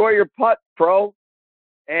 "Enjoy your putt, pro."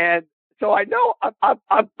 And so I know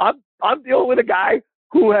I'm dealing with a guy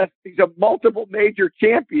he's a multiple major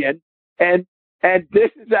champion, and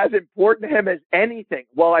this is as important to him as anything.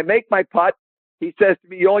 While I make my putt, he says to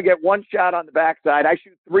me, "You only get 1 shot on the backside." I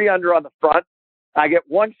shoot 3 under on the front. I get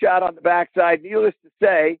 1 shot on the backside. Needless to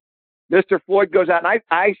say, Mr. Floyd goes out, and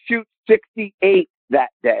I shoot 68 that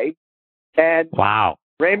day. And wow,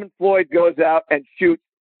 Raymond Floyd goes out and shoots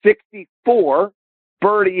 64,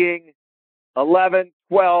 birdieing 11,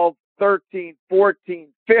 12, 13, 14,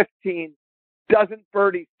 15, doesn't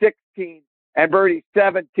birdie 16, and birdie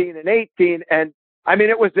 17 and 18. And I mean,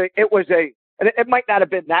 it was a, and it might not have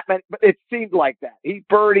been that many, but it seemed like that.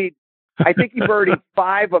 I think he birdied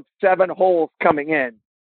 5 of 7 holes coming in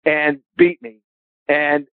and beat me.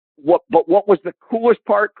 And what was the coolest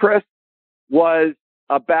part, Chris, was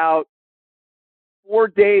about 4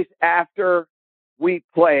 days after we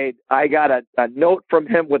played, I got a note from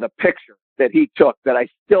him with a picture that he took that I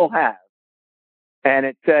still have. And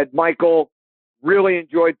it said, "Michael, really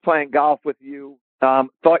enjoyed playing golf with you.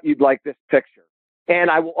 Thought you'd like this picture."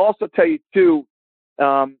 And I will also tell you too,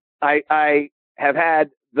 I have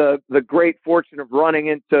had the great fortune of running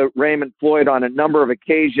into Raymond Floyd on a number of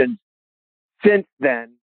occasions since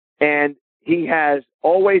then. And he has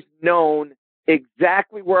always known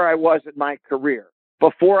exactly where I was in my career.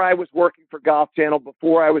 Before I was working for Golf Channel,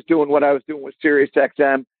 before I was doing what I was doing with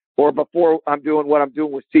SiriusXM, or before I'm doing what I'm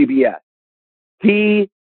doing with CBS. He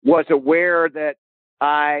was aware that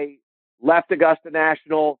I left Augusta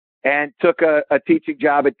National and took a teaching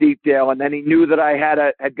job at Deepdale, and then he knew that I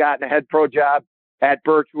had gotten a head pro job at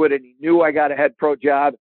Birchwood, and he knew I got a head pro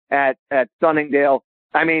job at Sunningdale.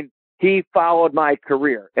 I mean, he followed my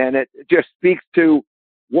career, and it just speaks to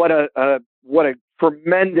what a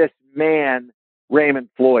tremendous man Raymond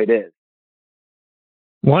Floyd is.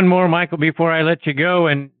 One more, Michael, before I let you go,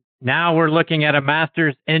 and now we're looking at a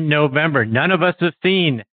Masters in November. None of us have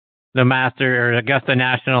seen the Masters or Augusta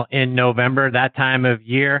National in November, that time of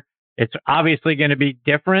year. It's obviously going to be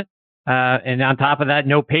different. And on top of that,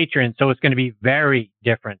 no patrons. So it's going to be very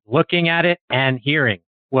different. Looking at it and hearing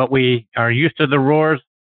what we are used to, the roars,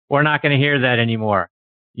 we're not going to hear that anymore.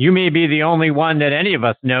 You may be the only one that any of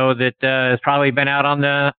us know that has probably been out on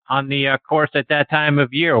the course at that time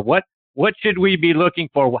of year. What should we be looking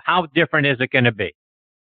for? How different is it going to be?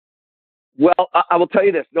 Well, I will tell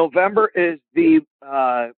you this. November is the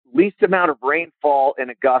least amount of rainfall in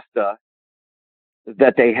Augusta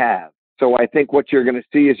that they have. So I think what you're going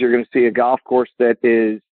to see a golf course that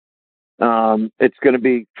is, it's going to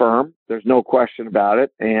be firm. There's no question about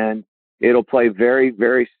it. And it'll play very,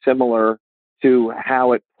 very similar to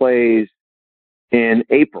how it plays in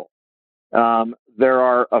April. There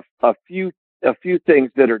are a few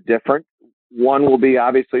things that are different. One will be,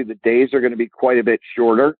 obviously, the days are going to be quite a bit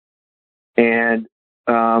shorter. And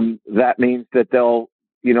that means that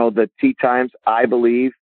the tee times, I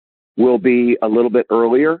believe, will be a little bit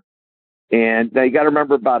earlier. And now you got to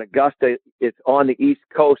remember about Augusta, it's on the East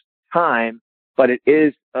Coast time, but it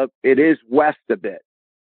is west a bit.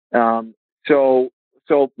 So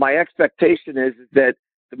my expectation is that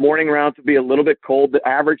the morning rounds will be a little bit cold. The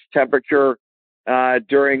average temperature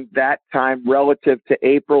during that time relative to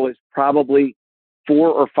April is probably 4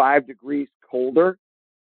 or 5 degrees colder.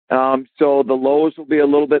 So the lows will be a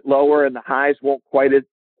little bit lower and the highs won't quite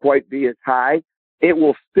be as high. It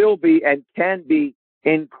will still be and can be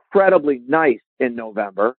incredibly nice in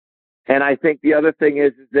November. And I think the other thing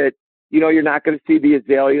is that, you're not going to see the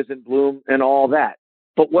azaleas in bloom and all that.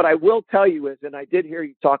 But what I will tell you is, and I did hear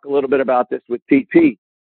you talk a little bit about this with TP,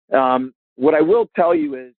 what I will tell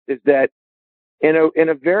you is that in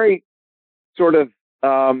a very sort of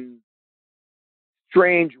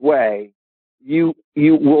strange way, you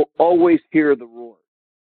will always hear the roars.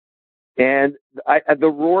 And the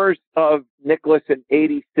roars of Nicklaus in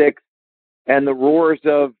 '86 and the roars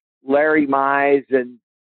of Larry Mize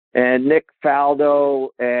and Nick Faldo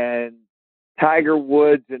and Tiger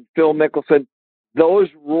Woods and Phil Mickelson, those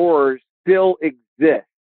roars still exist.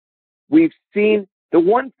 We've seen the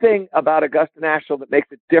one thing about Augusta National that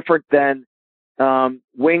makes it different than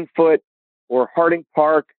Wingfoot or Harding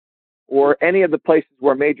Park or any of the places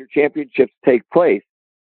where major championships take place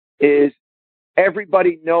is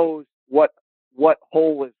everybody knows what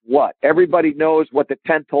hole is what. Everybody knows what the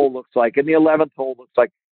 10th hole looks like and the 11th hole looks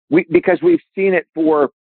like. Because we've seen it for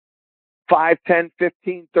 5, 10,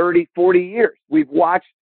 15, 30, 40 years. We've watched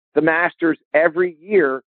the Masters every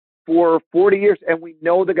year for 40 years, and we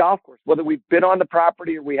know the golf course. Whether we've been on the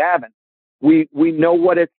property or we haven't, we know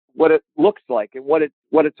what it looks like and what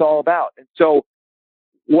it's all about. And so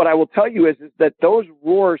what I will tell you is that those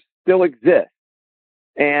roars still exist.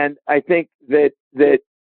 And I think that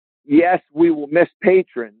yes, we will miss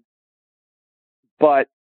patrons, but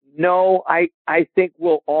no, I think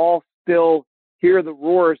we'll all still hear the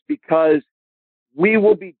roars because we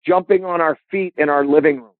will be jumping on our feet in our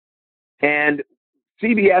living room. And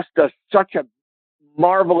CBS does such a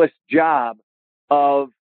marvelous job of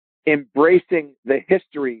embracing the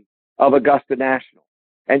history of Augusta National.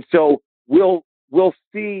 And so we'll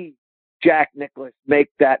see Jack Nicklaus make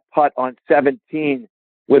that putt on 17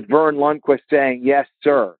 with Vern Lundquist saying, "Yes,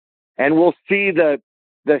 sir." And we'll see the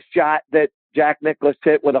shot that Jack Nicklaus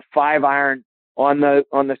hit with a 5-iron on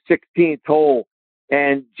the 16th hole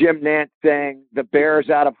and Jim Nantz saying the Bears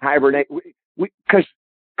out of hibernate.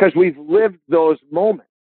 Because we've lived those moments.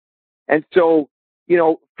 And so,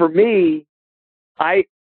 for me, I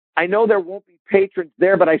know there won't be patrons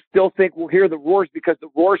there, but I still think we'll hear the roars because the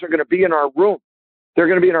roars are going to be in our room. They're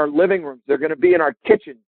going to be in our living rooms. They're going to be in our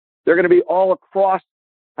kitchen. They're going to be all across.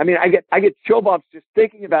 I mean, I get chill bumps just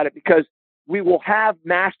thinking about it because we will have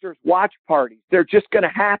Masters watch parties. They're just going to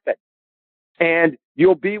happen. And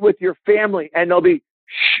you'll be with your family and they'll be,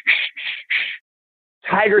 shh, shh, shh, shh.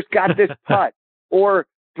 Tiger's got this putt or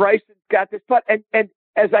Bryson's got this putt. And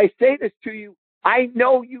as I say this to you, I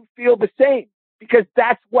know you feel the same because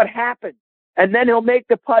that's what happens. And then he'll make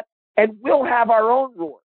the putt and we'll have our own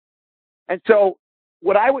roar. And so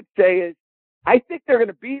what I would say is, I think they're going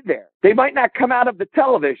to be there. They might not come out of the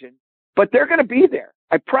television, but they're going to be there.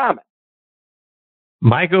 I promise.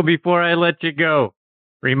 Michael, before I let you go,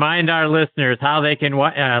 remind our listeners how they can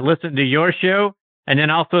listen to your show and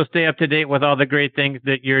then also stay up to date with all the great things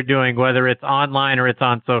that you're doing, whether it's online or it's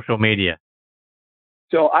on social media.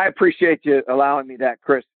 So I appreciate you allowing me that,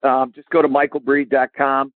 Chris. Just go to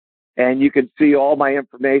michaelbreed.com and you can see all my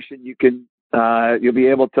information. You can, you'll be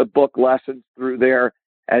able to book lessons through there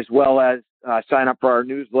as well as sign up for our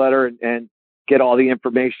newsletter and get all the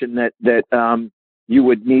information that you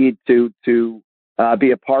would need to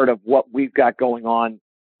be a part of what we've got going on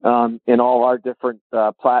in all our different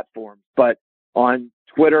platforms. But on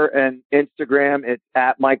Twitter and Instagram, it's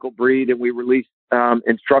at Michael Breed, and we release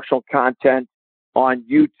instructional content on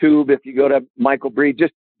YouTube. If you go to Michael Breed,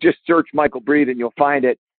 just search Michael Breed and you'll find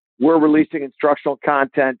it. We're releasing instructional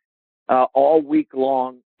content all week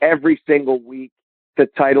long, every single week, to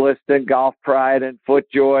Titleist and Golf Pride and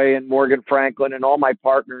FootJoy and Morgan Franklin and all my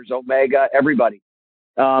partners, Omega, everybody.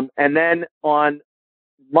 And then on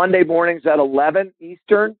Monday mornings at 11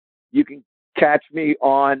 Eastern, you can catch me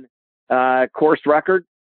on Course Record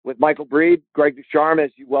with Michael Breed. Greg Ducharme,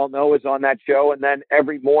 as you well know, is on that show. And then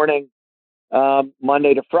every morning,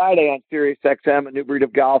 Monday to Friday on Sirius XM, A New Breed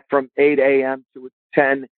of Golf from 8 a.m. to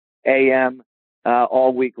 10 a.m.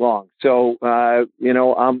 All week long. So,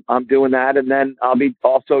 I'm doing that. And then I'll be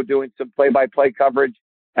also doing some play-by-play coverage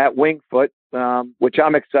at Wingfoot, which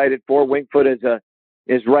I'm excited for. Wingfoot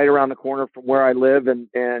is right around the corner from where I live. And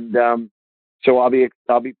so I'll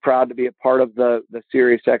be proud to be a part of the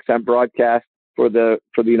Sirius XM broadcast for the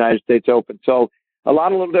United States Open. So a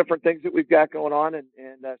lot of little different things that we've got going on, and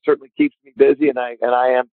certainly keeps me busy. And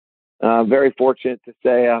I am very fortunate to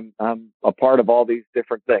say I'm a part of all these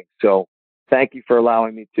different things. So thank you for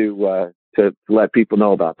allowing me to let people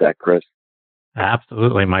know about that, Chris.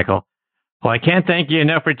 Absolutely, Michael. Well, I can't thank you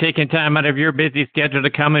enough for taking time out of your busy schedule to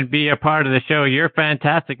come and be a part of the show. You're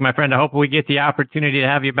fantastic, my friend. I hope we get the opportunity to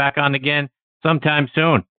have you back on again sometime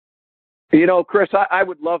soon. You know, Chris, I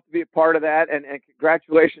would love to be a part of that, and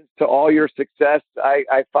congratulations to all your success.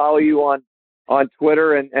 I follow you on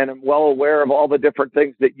Twitter, and I'm well aware of all the different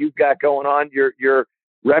things that you've got going on. Your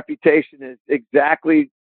reputation is exactly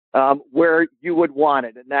where you would want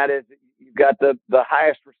it, and that is you've got the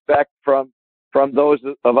highest respect from those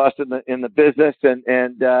of us in the business, and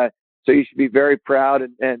so you should be very proud,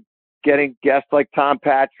 and getting guests like Tom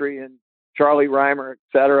Patri and Charlie Rymer, et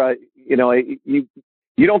cetera. You know,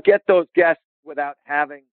 you don't get those guests without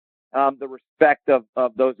having the respect of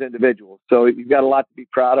those individuals. So you've got a lot to be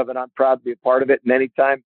proud of, and I'm proud to be a part of it. And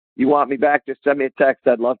anytime you want me back, just send me a text.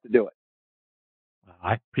 I'd love to do it.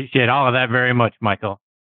 I appreciate all of that very much, Michael.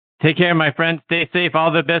 Take care, my friend. Stay safe.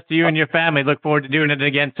 All the best to you and your family. Look forward to doing it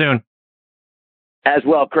again soon. As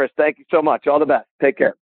well, Chris. Thank you so much. All the best. Take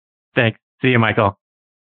care. Thanks. See you, Michael.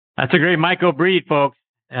 That's a great Michael Breed, folks.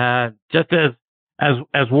 Just as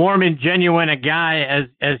warm and genuine a guy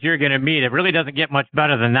as you're going to meet. It really doesn't get much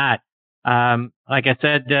better than that. Like I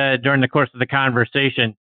said during the course of the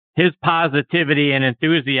conversation, his positivity and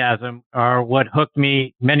enthusiasm are what hooked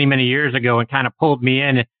me many, many years ago and kind of pulled me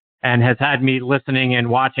in and has had me listening and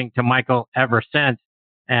watching to Michael ever since.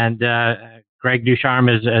 And Greg Ducharme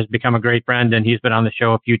has become a great friend, and he's been on the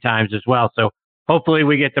show a few times as well. So hopefully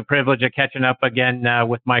we get the privilege of catching up again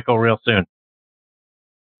with Michael real soon.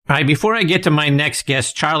 All right, before I get to my next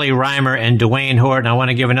guest, Charlie Rymer and Duane Horton, I want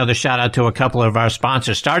to give another shout out to a couple of our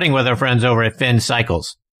sponsors, starting with our friends over at Finn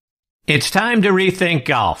Cycles. It's time to rethink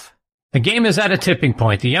golf. The game is at a tipping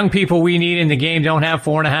point. The young people we need in the game don't have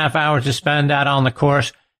 4.5 hours to spend out on the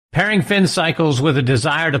course. Pairing Finn Cycles with a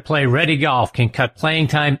desire to play ready golf can cut playing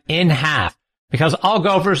time in half because all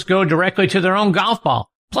golfers go directly to their own golf ball.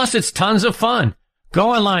 Plus, it's tons of fun. Go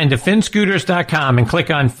online to finscooters.com and click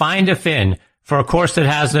on Find a Finn for a course that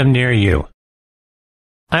has them near you.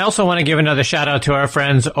 I also want to give another shout out to our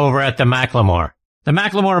friends over at the McLemore. The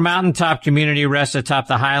McLemore Mountaintop community rests atop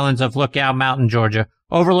the highlands of Lookout Mountain, Georgia,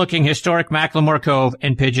 overlooking historic McLemore Cove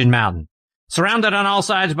and Pigeon Mountain. Surrounded on all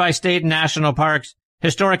sides by state and national parks,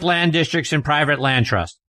 historic land districts, and private land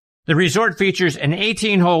trusts. The resort features an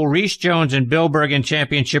 18-hole Rees Jones and Bill Bergin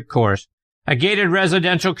championship course, a gated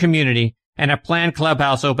residential community, and a planned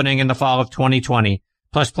clubhouse opening in the fall of 2020,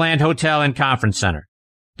 plus planned hotel and conference center.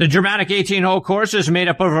 The dramatic 18-hole course is made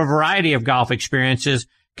up of a variety of golf experiences,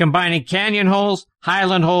 combining canyon holes,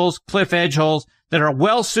 highland holes, cliff edge holes that are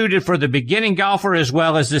well suited for the beginning golfer as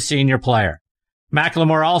well as the senior player.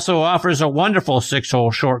 McLemore also offers a wonderful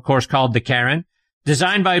 6-hole short course called the Cairn.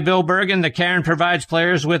 Designed by Bill Bergin, the Cairn provides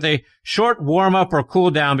players with a short warm-up or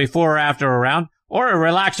cool-down before or after a round, or a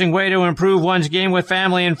relaxing way to improve one's game with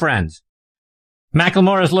family and friends.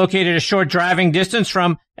 McLemore is located a short driving distance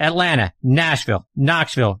from Atlanta, Nashville,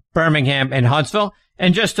 Knoxville, Birmingham, and Huntsville,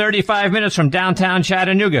 and just 35 minutes from downtown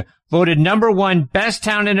Chattanooga, voted #1 best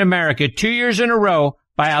town in America 2 years in a row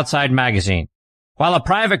by Outside Magazine. While a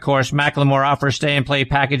private course, McLemore offers stay and play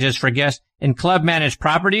packages for guests in club-managed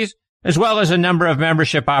properties, as well as a number of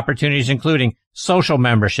membership opportunities, including social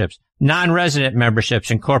memberships, non-resident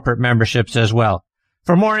memberships, and corporate memberships as well.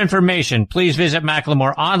 For more information, please visit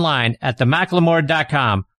McLemore online at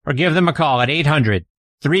themclemore.com or give them a call at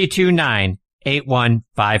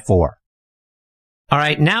 800-329-8154. All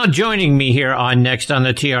right, now joining me here on Next on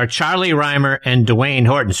the Tee are Charlie Rymer and Duane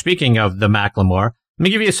Horton. Speaking of the McLemore, let me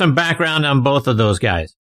give you some background on both of those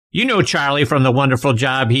guys. You know Charlie from the wonderful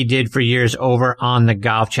job he did for years over on the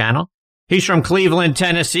Golf Channel. He's from Cleveland,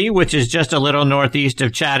 Tennessee, which is just a little northeast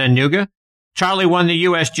of Chattanooga. Charlie won the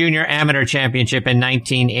U.S. Junior Amateur Championship in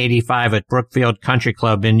 1985 at Brookfield Country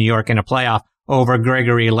Club in New York in a playoff over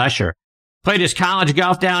Gregory Lesher. Played his college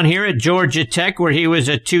golf down here at Georgia Tech, where he was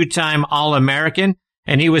a 2-time All-American,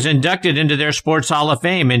 and he was inducted into their Sports Hall of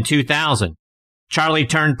Fame in 2000. Charlie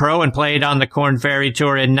turned pro and played on the Korn Ferry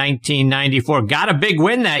Tour in 1994. Got a big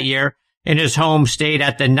win that year in his home state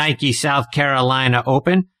at the Nike South Carolina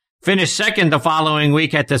Open. Finished second the following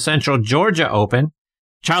week at the Central Georgia Open.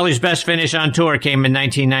 Charlie's best finish on tour came in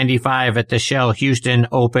 1995 at the Shell Houston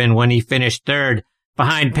Open when he finished third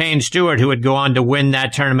behind Payne Stewart, who would go on to win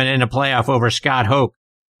that tournament in a playoff over Scott Hoke.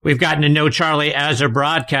 We've gotten to know Charlie as a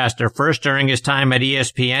broadcaster, first during his time at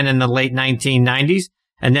ESPN in the late 1990s,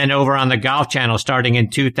 and then over on the Golf Channel starting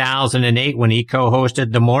in 2008 when he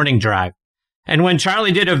co-hosted The Morning Drive. And when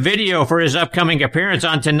Charlie did a video for his upcoming appearance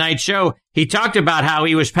on tonight's show, he talked about how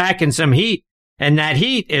he was packing some heat. And that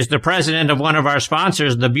heat is the president of one of our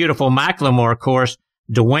sponsors, the beautiful McLemore course,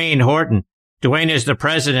 Duane Horton. Duane is the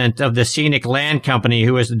president of the Scenic Land Company,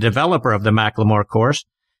 who is the developer of the McLemore course.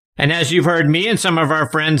 And as you've heard me and some of our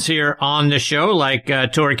friends here on the show, like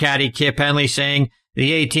tour caddy Kip Henley saying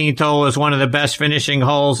the 18th hole is one of the best finishing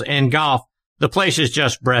holes in golf, the place is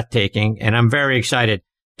just breathtaking. And I'm very excited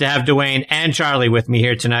to have Duane and Charlie with me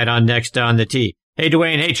here tonight on Next on the Tee. Hey,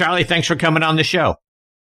 Duane. Hey, Charlie. Thanks for coming on the show.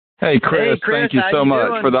 Hey, Chris, thank you so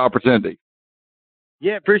much for the opportunity.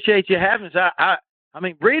 Yeah, appreciate you having us. I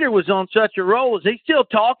mean, Breeder was on such a roll. Is he still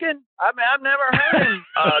talking? I mean, I've never heard him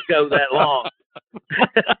go that long.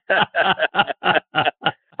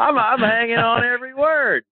 I'm hanging on every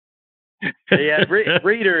word. Yeah,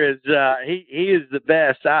 Breeder is he is the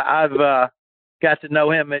best. I've got to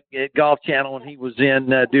know him at Golf Channel when he was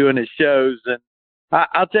in doing his shows, and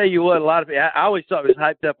I'll tell you what, a lot of people, I always thought he was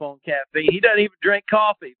hyped up on caffeine. He doesn't even drink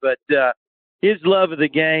coffee, but his love of the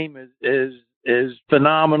game is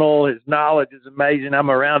phenomenal. His knowledge is amazing. I'm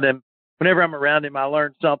around him. Whenever I'm around him, I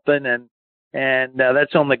learn something, and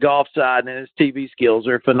that's on the golf side, and his TV skills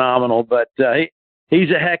are phenomenal. But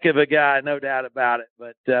he's a heck of a guy, no doubt about it.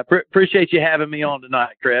 But appreciate you having me on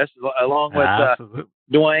tonight, Chris, along with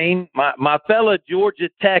Duane, my fellow Georgia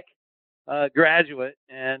Tech graduate,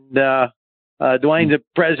 and Duane's the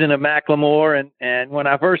president of McLemore, and when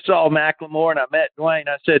I first saw McLemore and I met Duane,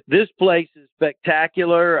 I said, this place is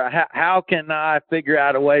spectacular. How can I figure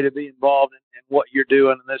out a way to be involved in what you're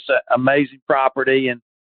doing in this amazing property? And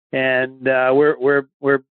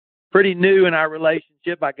we're pretty new in our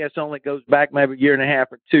relationship. I guess only goes back maybe a year and a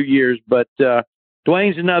half or 2 years. But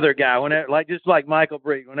Duane's another guy. Just like Michael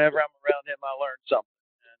Breed, whenever I'm around him, I learn something.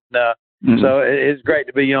 And so it's great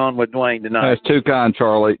to be on with Duane tonight. That's too kind,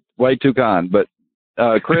 Charlie. Way too kind. But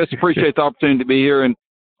Chris, appreciate the opportunity to be here and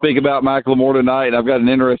speak about McLemore tonight. And I've got an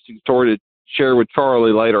interesting story to share with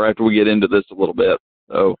Charlie later after we get into this a little bit.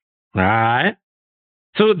 So, all right.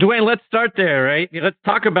 So, Duane, let's start there, right? Let's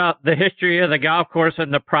talk about the history of the golf course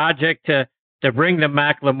and the project to bring the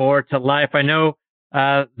McLemore to life. I know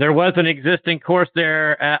there was an existing course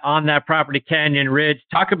there on that property, Canyon Ridge.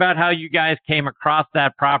 Talk about how you guys came across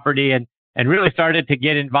that property and really started to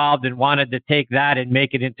get involved and wanted to take that and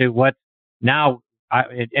make it into what's now,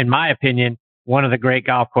 in my opinion, one of the great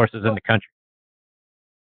golf courses in the country.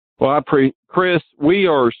 Well, Chris, we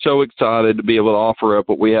are so excited to be able to offer up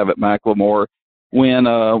what we have at McLemore. When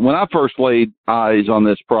I first laid eyes on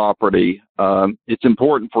this property, it's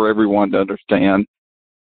important for everyone to understand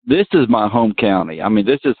this is my home county. I mean,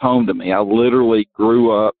 this is home to me. I literally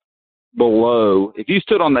grew up below. If you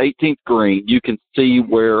stood on the 18th green, you can see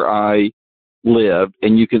where I lived,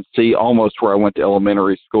 and you can see almost where I went to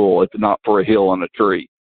elementary school, if not for a hill and a tree.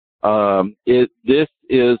 This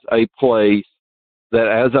is a place that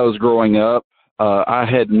as I was growing up, I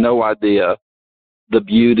had no idea the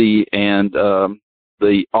beauty and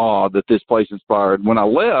the awe that this place inspired. When I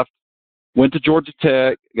left, went to Georgia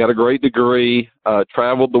Tech, got a great degree,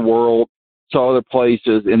 traveled the world, saw other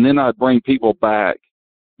places, and then I'd bring people back.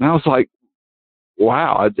 And I was like,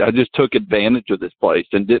 wow, I just took advantage of this place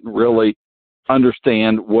and didn't really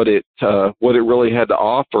understand what it really had to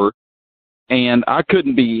offer. And I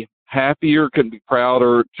couldn't be happier, couldn't be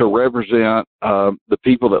prouder to represent the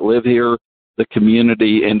people that live here, the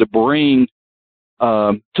community, and to bring,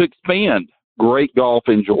 to expand great golf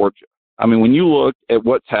in Georgia. I mean, when you look at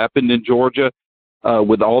what's happened in Georgia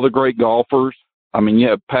with all the great golfers, I mean, you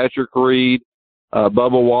have Patrick Reed,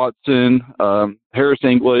 Bubba Watson, Harris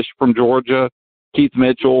English from Georgia, Keith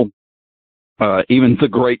Mitchell, even the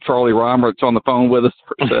great Charlie Rymer that's on the phone with us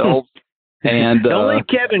ourselves. And don't leave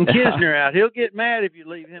Kevin Kisner out. He'll get mad if you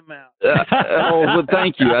leave him out. Well,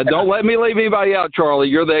 thank you. Don't let me leave anybody out, Charlie.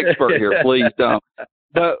 You're the expert here. Please don't.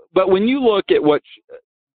 But when you look at what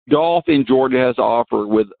golf in Georgia has to offer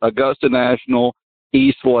with Augusta National,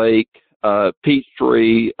 East Lake,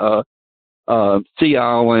 Peachtree, Sea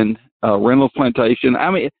Island, Reynolds Plantation, I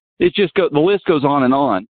mean, it's just the list goes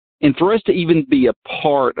on. And for us to even be a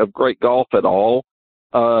part of great golf at all,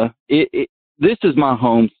 this is my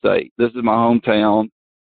home state. This is my hometown.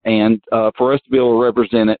 And for us to be able to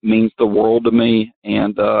represent it means the world to me.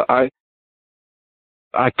 And I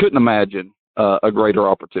couldn't imagine a greater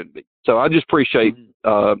opportunity. So I just appreciate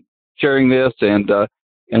sharing this and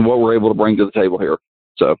what we're able to bring to the table here.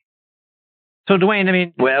 So Duane, I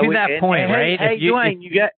mean, to that point, right? Hey, Duane,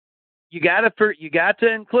 you got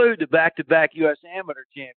to include the back-to-back U.S. Amateur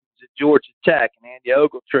champions at Georgia Tech and Andy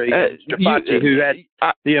Ogletree and Strapacci, who had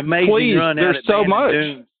the amazing run out at so much.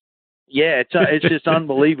 Dunes. Yeah, it's just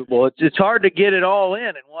unbelievable. It's hard to get it all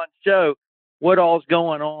in one show. What all's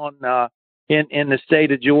going on in the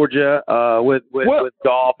state of Georgia with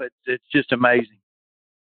golf? It's just amazing.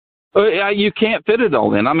 You can't fit it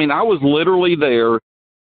all in. I mean, I was literally there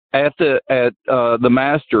at the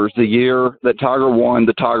Masters the year that Tiger won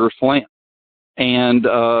the Tiger Slam, and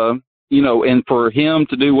and for him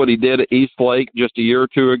to do what he did at East Lake just a year or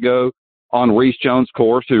two ago on Rees Jones'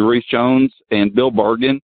 course, who Rees Jones and Bill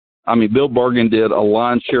Bergin. I mean, Bill Bergin did a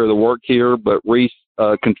lion's share of the work here, but Rees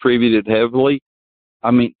contributed heavily.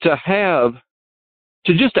 I mean, to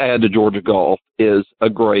just add to Georgia golf is a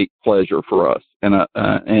great pleasure for us,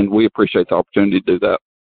 and we appreciate the opportunity to do that.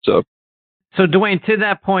 So Duane, to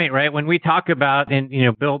that point, right, when we talk about, and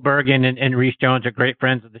Bill Bergin and Rees Jones are great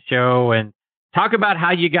friends of the show, and talk about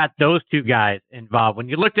how you got those two guys involved. When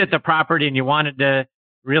you looked at the property and you wanted to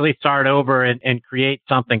really start over and create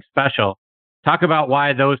something special, talk about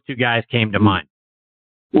why those two guys came to mind.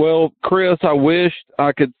 Well, Chris, I wish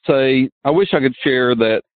I could share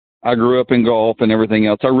that I grew up in golf and everything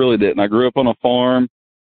else. I really didn't. I grew up on a farm.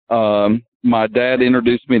 My dad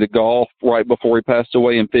introduced me to golf right before he passed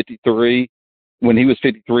away in 53, when he was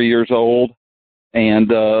 53 years old. And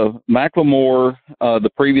McLemore,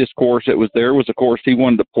 the previous course that was there, was a course he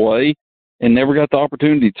wanted to play and never got the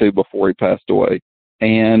opportunity to before he passed away.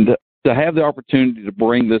 And to have the opportunity to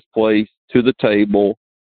bring this place to the table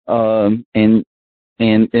and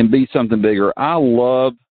be something bigger. I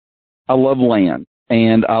love land,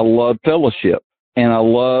 and I love fellowship, and I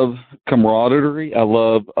love camaraderie. I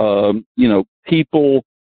love people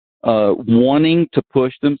wanting to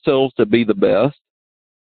push themselves to be the best.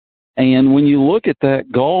 And when you look at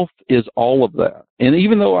that, golf is all of that. And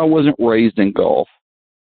even though I wasn't raised in golf,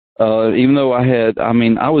 even though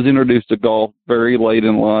I was introduced to golf very late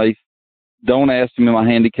in life. Don't ask me my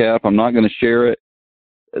handicap. I'm not going to share it.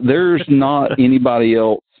 There's not anybody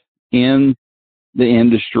else in the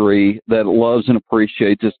industry that loves and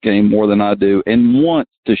appreciates this game more than I do and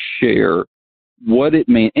wants to share what it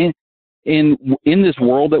means. And in this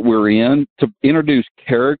world that we're in, to introduce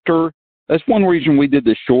character, that's one reason we did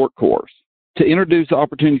this short course, to introduce the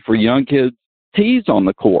opportunity for young kids, tees on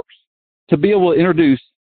the course, to be able to introduce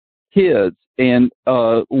kids and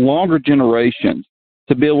longer generations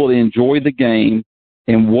to be able to enjoy the game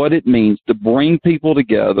and what it means to bring people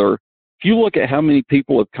together. If you look at how many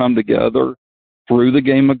people have come together through the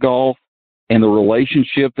game of golf and the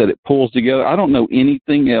relationship that it pulls together, I don't know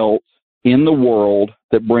anything else in the world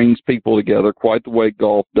that brings people together quite the way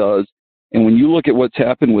golf does. And when you look at what's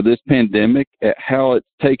happened with this pandemic, at how it's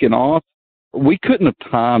taken off, we couldn't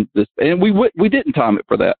have timed this, and we didn't time it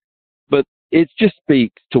for that. But it just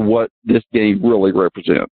speaks to what this game really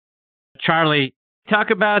represents. Charlie,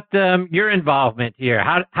 talk about your involvement here.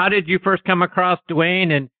 How did you first come across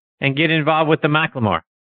Duane and get involved with the McLemore?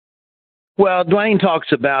 Well, Duane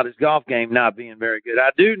talks about his golf game not being very good.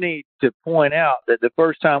 I do need to point out that the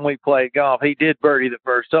first time we played golf, he did birdie the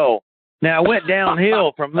first hole. Now, it went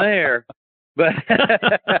downhill from there, but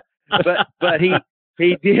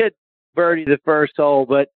he did birdie the first hole.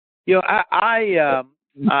 But I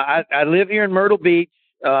live here in Myrtle Beach.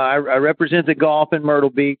 I represent the golf in Myrtle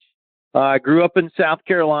Beach. I grew up in South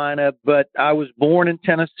Carolina, but I was born in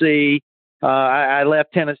Tennessee. I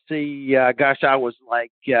left Tennessee, I was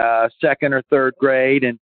like second or third grade,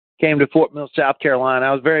 and came to Fort Mill, South Carolina.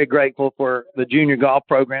 I was very grateful for the junior golf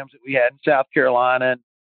programs that we had in South Carolina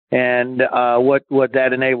and what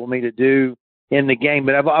that enabled me to do in the game.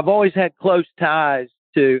 But I've always had close ties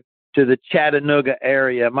to the Chattanooga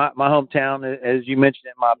area. My hometown, as you mentioned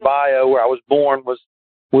in my bio, where I was born,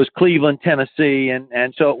 was Cleveland, Tennessee,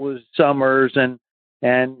 and so it was summers and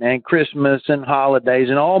Christmas and holidays,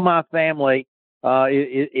 and all my family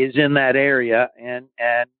is in that area, and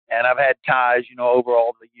I've had ties, over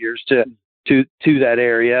all the years to that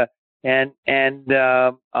area, and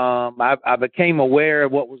I became aware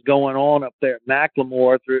of what was going on up there at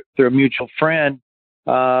McLemore through a mutual friend,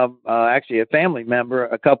 actually a family member,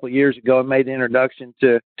 a couple of years ago, and made the introduction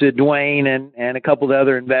to Duane and a couple of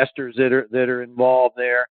other investors that are involved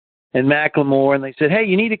there in McLemore, and they said, "Hey,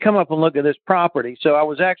 you need to come up and look at this property." So I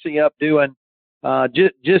was actually up doing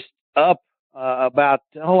just up about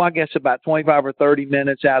 25 or 30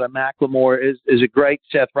 minutes out of McLemore is a great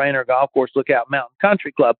Seth Rayner golf course, Lookout Mountain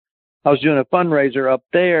Country Club. I was doing a fundraiser up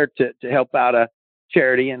there to help out a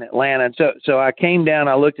charity in Atlanta, and so I came down,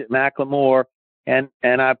 I looked at McLemore, and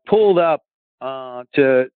I pulled up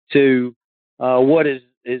to what is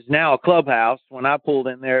now a clubhouse. When I pulled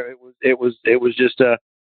in there, it was just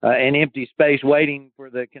an empty space waiting for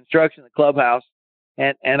the construction of the clubhouse.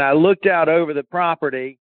 And I looked out over the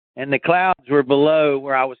property, and the clouds were below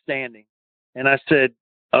where I was standing. And I said,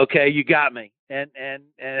 okay, you got me. And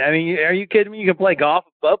I mean, are you kidding me? You can play golf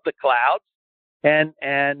above the clouds. And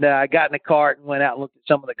I got in the cart and went out and looked at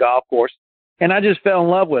some of the golf course, and I just fell in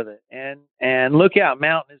love with it. And Lookout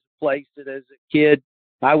Mountain is a place that as a kid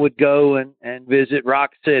I would go and visit.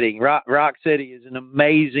 Rock City. Rock City is an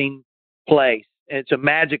amazing place. It's a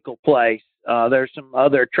magical place. There's some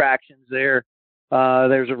other attractions there.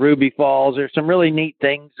 There's a Ruby Falls. There's some really neat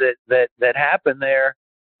things that happen there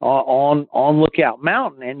on Lookout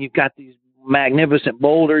Mountain. And you've got these magnificent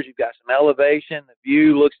boulders. You've got some elevation. The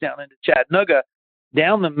view looks down into Chattanooga.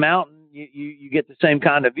 Down the mountain, you get the same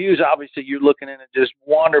kind of views. Obviously, you're looking into just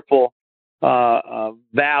wonderful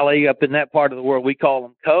valley up in that part of the world. We call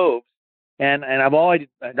them coves. And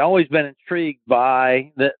I'd always been intrigued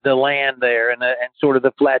by the land there and sort of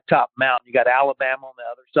the flat top mountain. You got Alabama on the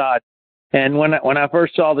other side. And when I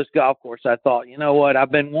first saw this golf course, I thought, you know what, I've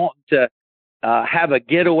been wanting to have a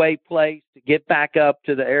getaway place to get back up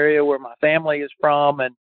to the area where my family is from.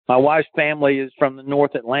 And my wife's family is from the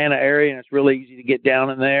North Atlanta area, and it's really easy to get down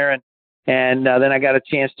in there. And then I got a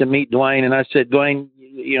chance to meet Duane, and I said, Duane,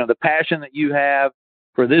 you know, the passion that you have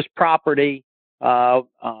for this property,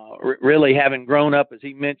 really having grown up, as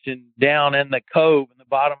he mentioned, down in the cove, in the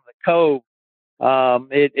bottom of the cove,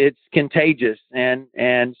 it's contagious.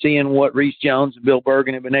 And seeing what Rees Jones and Bill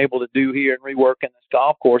Bergin have been able to do here and reworking this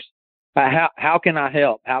golf course, how can I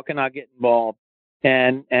help? How can I get involved?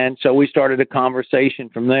 And so we started a conversation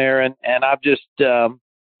from there, and I've just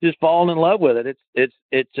fallen in love with it.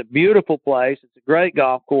 It's a beautiful place. It's a great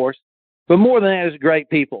golf course, but more than that, it's great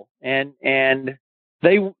people. And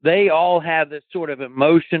they all have this sort of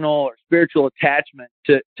emotional or spiritual attachment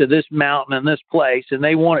to this mountain and this place, and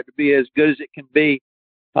they want it to be as good as it can be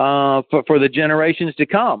for the generations to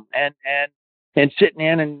come. And sitting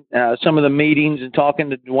in and some of the meetings and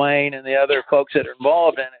talking to Duane and the other folks that are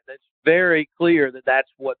involved in it, it's very clear that that's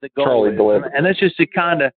what the goal is. And that's just the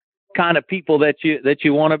kind of people that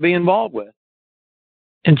you want to be involved with.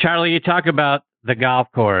 And Charlie, you talk about the golf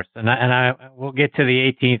course, and I we'll get to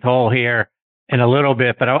the 18th hole here in a little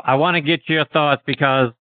bit, but I want to get your thoughts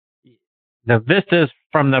because the vistas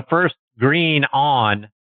from the first green on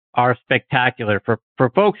are spectacular. For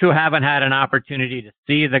folks who haven't had an opportunity to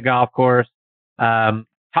see the golf course,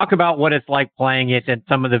 talk about what it's like playing it and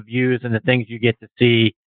some of the views and the things you get to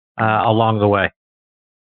see along the way.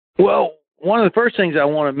 Well, one of the first things I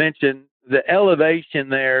want to mention, the elevation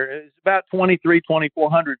there is about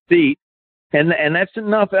 2,400 feet. And that's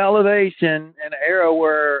enough elevation in an era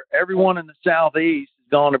where everyone in the Southeast has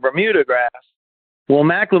gone to Bermuda grass. Well,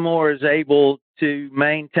 McLemore is able to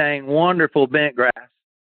maintain wonderful bent grass.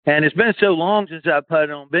 And it's been so long since I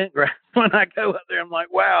putted on bent grass. When I go up there, I'm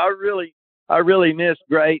like, wow, I really miss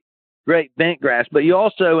great bent grass. But you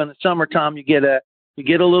also, in the summertime, you get a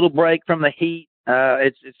little break from the heat.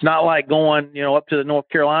 It's not like going, up to the North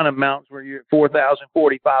Carolina mountains where you're at 4,000,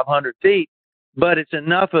 4,500 feet. But it's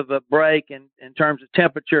enough of a break in terms of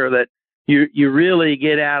temperature that you really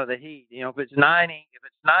get out of the heat. If it's 90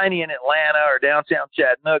 in Atlanta or downtown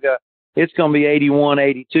Chattanooga, it's going to be 81,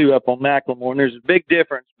 82 up on McLemore. And there's a big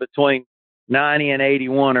difference between 90 and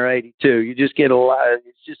 81 or 82. You just get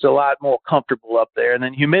it's just a lot more comfortable up there. And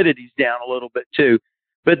then humidity's down a little bit too.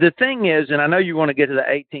 But the thing is, and I know you want to get to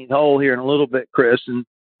the 18th hole here in a little bit, Chris, and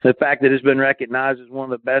the fact that it's been recognized as one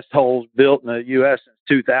of the best holes built in the U.S. since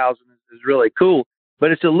 2000 is really cool.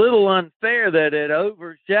 But it's a little unfair that it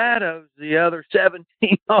overshadows the other 17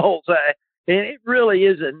 holes. And it really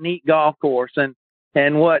is a neat golf course.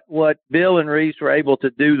 And what Bill and Rees were able to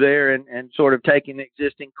do there and sort of taking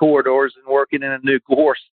existing corridors and working in a new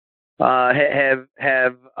course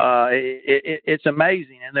it's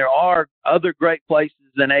amazing. And there are other great places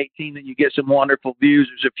than 18 that you get some wonderful views.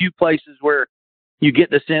 There's a few places where you get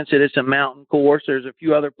the sense that it's a mountain course. There's a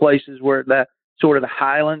few other places where that sort of the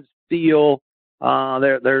Highlands feel.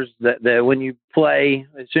 There's when you play,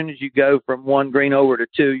 as soon as you go from one green over to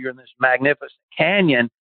two, you're in this magnificent canyon,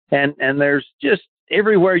 and there's just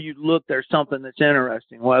everywhere you look, there's something that's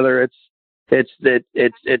interesting. Whether it's the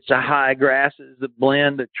high grasses, the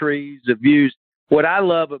blend, the trees, the views. What I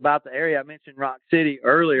love about the area, I mentioned Rock City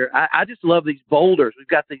earlier. I just love these boulders. We've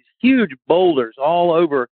got these huge boulders all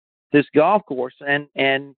over this golf course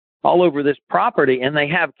and all over this property, and they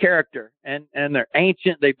have character, and they're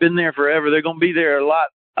ancient. They've been there forever. They're going to be there a lot,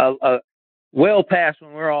 well past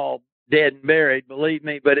when we're all dead and buried, believe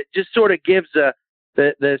me. But it just sort of gives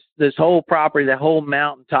this whole property, the whole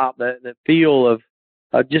mountaintop, the feel of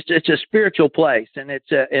it's a spiritual place, and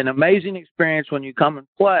it's an amazing experience when you come and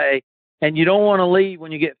play. and you don't want to leave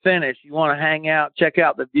when you get finished. You want to hang out, check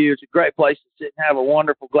out the view. It's a great place to sit and have a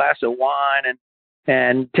wonderful glass of wine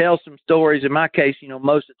and tell some stories. In my case,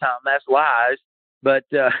 most of the time that's lies, but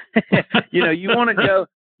you want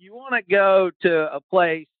to go to a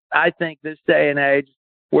place, I think, this day and age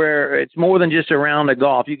where it's more than just a round of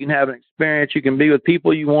golf. You can have an experience. You can be with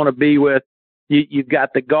people you want to be with. You've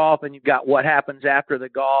got the golf, and you've got what happens after the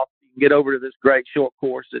golf. You can get over to this great short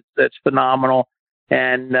course that's phenomenal.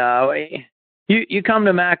 And you come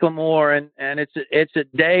to McLemore, and it's a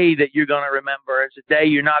day that you're going to remember. It's a day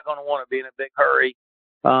you're not going to want to be in a big hurry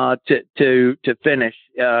to finish.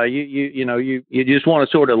 You just want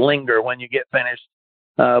to sort of linger when you get finished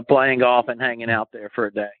playing golf and hanging out there for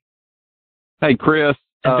a day. Hey, Chris,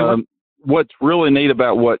 what's really neat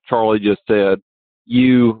about what Charlie just said,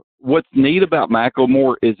 what's neat about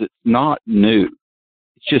McLemore is it's not new.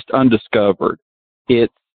 It's just undiscovered.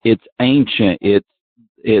 It's ancient. It's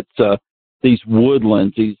these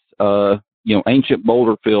woodlands, these ancient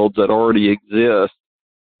boulder fields that already exist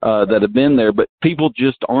that have been there, but people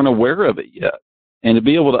just aren't aware of it yet. And to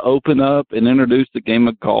be able to open up and introduce the game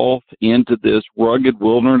of golf into this rugged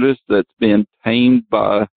wilderness that's been tamed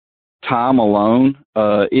by time alone,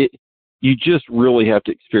 you just really have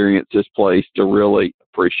to experience this place to really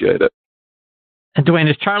appreciate it. And Duane,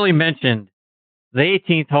 as Charlie mentioned, the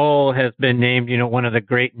 18th hole has been named, one of the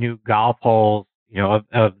great new golf holes,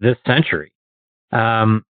 of this century.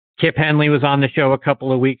 Kip Henley was on the show a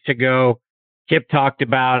couple of weeks ago. Kip talked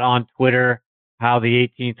about on Twitter how the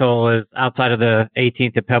 18th hole is, outside of the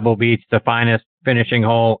 18th at Pebble Beach, the finest finishing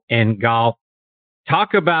hole in golf.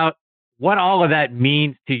 Talk about what all of that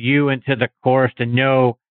means to you and to the course, to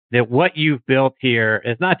know that what you've built here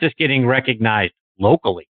is not just getting recognized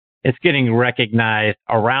locally, it's getting recognized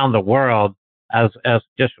around the world as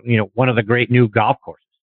just, one of the great new golf courses.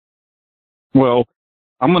 Well,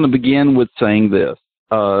 I'm going to begin with saying this.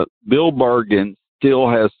 Bill Bergin still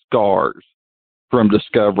has scars from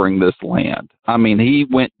discovering this land. I mean, he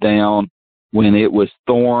went down when it was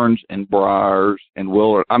thorns and briars and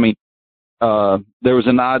willow. I mean, there was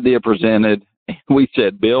an idea presented. We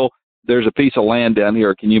said, Bill, there's a piece of land down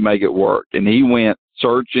here. Can you make it work? And he went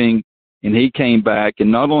searching, and he came back.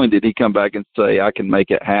 And not only did he come back and say, I can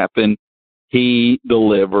make it happen, he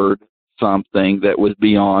delivered something that was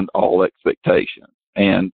beyond all expectation.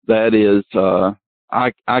 And that is,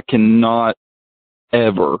 I cannot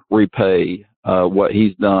ever repay what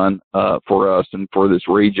he's done for us and for this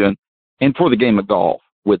region and for the game of golf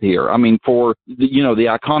with here. I mean, for the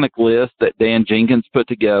iconic list that Dan Jenkins put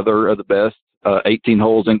together of the best 18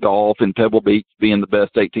 holes in golf, and Pebble Beach being the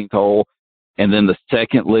best 18th hole, and then the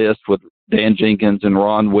second list with Dan Jenkins and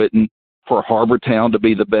Ron Whitten for Harbortown to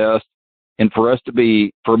be the best, and for us to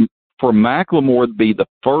be for McLemore to be the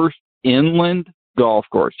first inland golf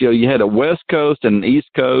course. You had a West Coast and an East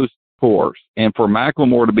Coast course, and for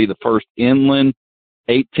McLemore to be the first inland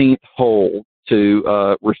 18th hole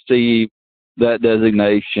to receive that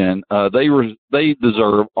designation, they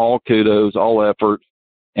deserve all kudos, all efforts,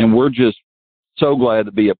 and we're just so glad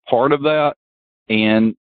to be a part of that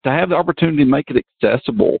and to have the opportunity to make it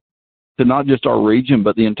accessible to not just our region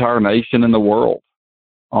but the entire nation and the world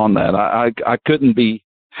on that. I couldn't be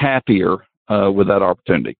happier with that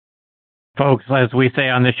opportunity. Folks, as we say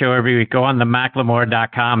on the show every week, go on the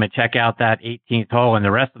McLemore.com and check out that 18th hole and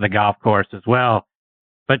the rest of the golf course as well.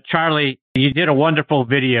 But Charlie, you did a wonderful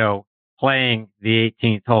video playing the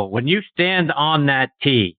 18th hole. When you stand on that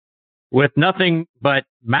tee with nothing but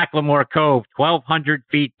McLemore Cove 1,200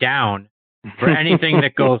 feet down for anything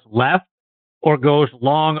that goes left or goes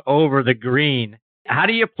long over the green, how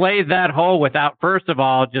do you play that hole without, first of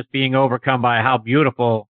all, just being overcome by how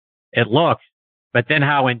beautiful it looks, but then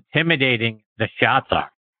how intimidating the shots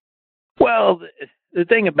are? Well, the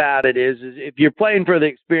thing about it is if you're playing for the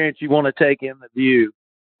experience, you want to take in the view.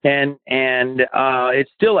 And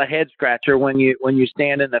it's still a head scratcher when you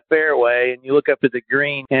stand in the fairway and you look up at the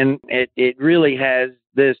green, and it really has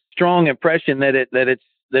this strong impression that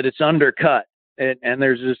it's undercut, and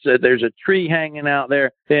there's a tree hanging out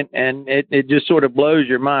there, and it just sort of blows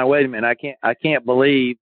your mind. Wait a minute, I can't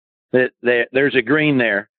believe that there's a green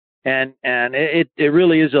there, and it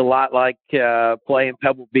really is a lot like playing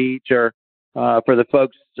Pebble Beach, or for the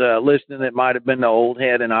folks listening that might have been to Old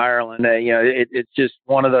Head in Ireland. It's just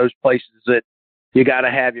one of those places that you got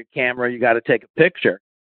to have your camera, you got to take a picture,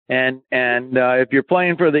 and if you're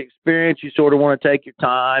playing for the experience, you sort of want to take your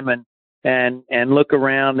time and look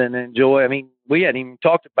around and enjoy. I mean, we hadn't even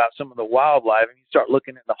talked about some of the wildlife. And you start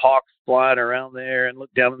looking at the hawks flying around there and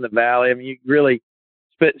look down in the valley. I mean, you really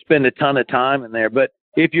spend a ton of time in there. But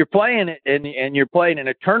if you're playing it and you're playing in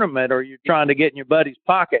a tournament, or you're trying to get in your buddy's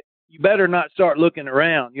pocket, you better not start looking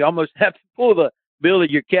around. You almost have to pull the bill of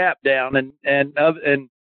your cap down and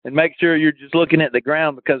make sure you're just looking at the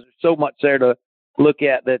ground, because there's so much there to look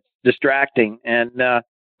at that's distracting. And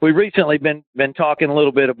we've recently been talking a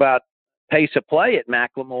little bit about pace of play at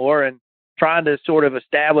McLemore and trying to sort of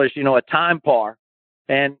establish, a time par.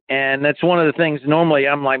 And that's one of the things normally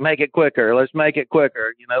I'm like, make it quicker. Let's make it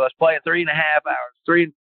quicker. Let's play it 3.5 hours,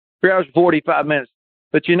 3 hours and 45 minutes.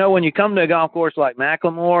 But, when you come to a golf course like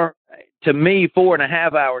McLemore, to me,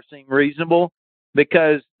 4.5 hours seem reasonable,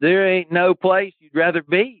 because there ain't no place you'd rather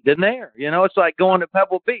be than there. It's like going to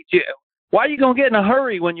Pebble Beach. Why are you going to get in a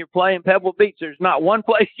hurry when you're playing Pebble Beach? There's not one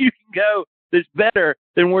place you can go that's better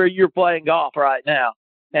than where you're playing golf right now.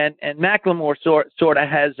 And McLemore sort of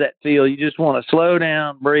has that feel. You just want to slow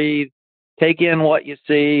down, breathe, take in what you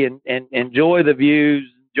see, and enjoy the views,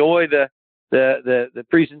 enjoy the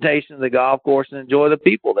presentation of the golf course, and enjoy the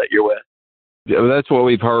people that you're with. Yeah, that's what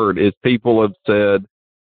we've heard is people have said,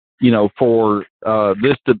 for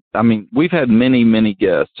this to, we've had many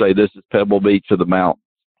guests say this is Pebble Beach of the mountains,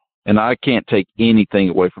 and I can't take anything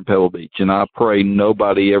away from Pebble Beach, and I pray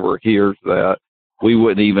nobody ever hears that. We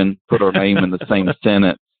wouldn't even put our name in the same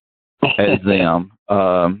sentence as them.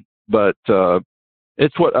 But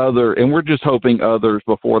it's what and we're just hoping others,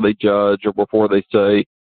 before they judge or before they say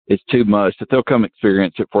it's too much, that they'll come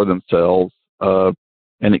experience it for themselves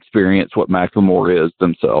and experience what McLemore is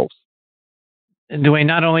themselves. Duane,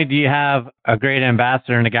 not only do you have a great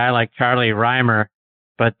ambassador and a guy like Charlie Rymer,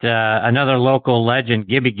 but another local legend,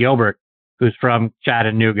 Gibby Gilbert, who's from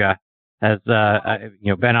Chattanooga, has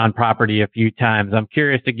been on property a few times. I'm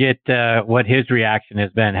curious to get what his reaction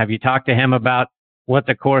has been. Have you talked to him about what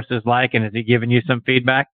the course is like, and has he given you some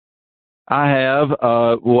feedback? I have,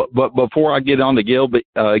 but before I get on to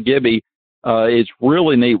Gibby, it's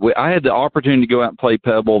really neat. I had the opportunity to go out and play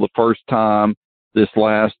Pebble the first time this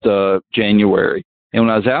last January, and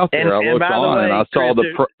when I was out there, I looked on and I saw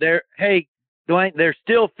Hey, Duane, they're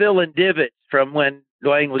still filling divots from when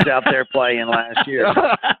Duane was out there playing last year.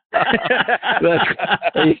 They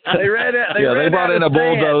brought in a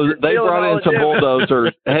bulldozer. They brought in some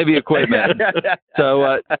bulldozers, heavy equipment.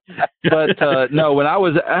 So, no, when I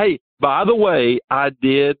was, by the way, I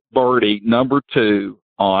did birdie number 2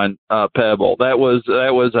 on Pebble. That was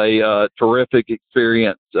a terrific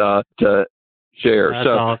experience to share. That's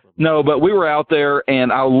awesome. No, but we were out there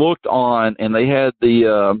and I looked on, and they had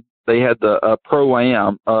the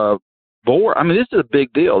Pro-Am board. This is a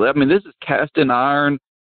big deal. This is cast in iron,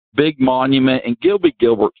 big monument, and Gibby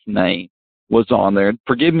Gilbert's name was on there.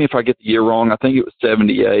 Forgive me if I get the year wrong. I think it was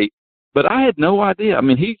 78. But I had no idea.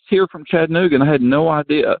 He's here from Chattanooga, and I had no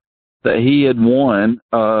idea that he had won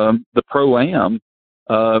the Pro-Am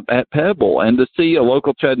at Pebble. And to see a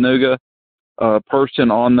local Chattanooga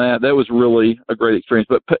person on that was really a great experience.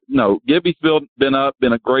 But no, Gibby's been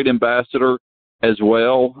a great ambassador as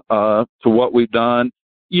well to what we've done.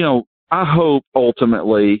 I hope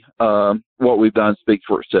ultimately what we've done speaks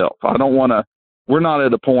for itself. We're not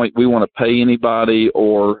at a point we want to pay anybody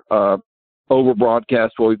or over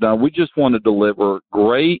broadcast what we've done. We just want to deliver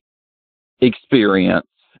great experience.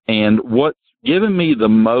 And what's given me the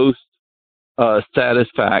most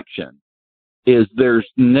satisfaction is there's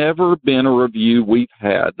never been a review we've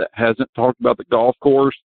had that hasn't talked about the golf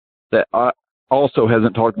course, that also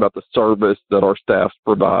hasn't talked about the service that our staff's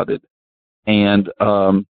provided. And,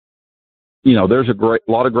 there's a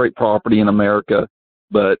lot of great property in America,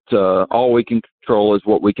 but all we can control is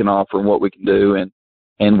what we can offer and what we can do.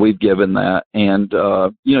 And we've given that. And,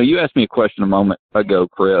 you asked me a question a moment ago,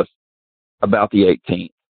 Chris, about the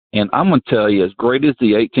 18th. And I'm going to tell you, as great as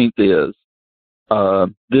the 18th is,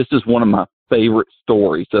 this is one of my favorite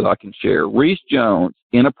stories that I can share. Rees Jones,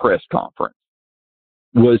 in a press conference,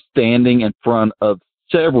 was standing in front of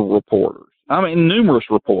several reporters. Numerous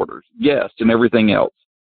reporters, guests, and everything else.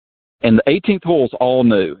 And the 18th hole is all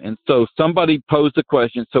new. And so somebody posed the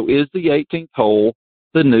question, so is the 18th hole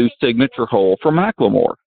the new signature hole for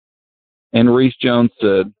McLemore? And Rees Jones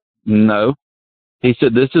said, no. He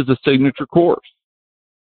said, this is a signature course.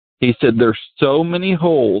 He said, there's so many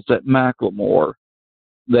holes at McLemore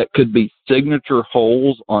that could be signature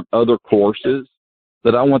holes on other courses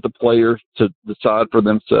that I want the players to decide for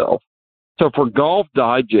themselves. So for Golf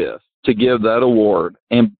Digest to give that award,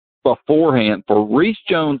 and beforehand for Rees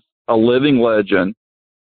Jones, a living legend,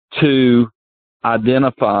 to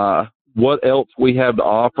identify what else we have to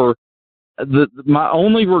offer. My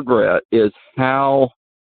only regret is how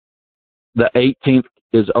the 18th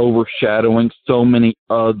is overshadowing so many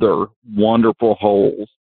other wonderful holes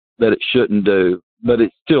that it shouldn't do, but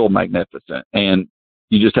it's still magnificent, and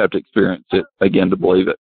you just have to experience it again to believe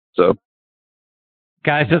it. So,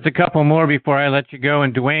 Guys, just a couple more before I let you go.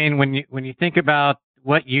 And Duane, when you think about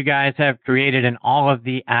what you guys have created and all of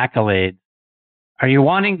the accolades, are you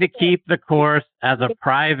wanting to keep the course as a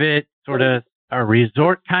private sort of a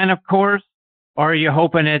resort kind of course? Or are you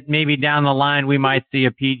hoping that maybe down the line we might see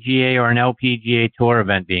a PGA or an LPGA Tour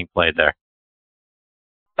event being played there?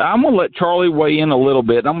 I'm going to let Charlie weigh in a little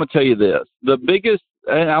bit. I'm going to tell you this.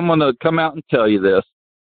 I'm going to come out and tell you this.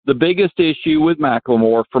 The biggest issue with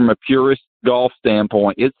McLemore from a purist golf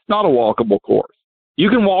standpoint, it's not a walkable course. You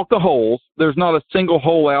can walk the holes. There's not a single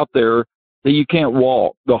hole out there that you can't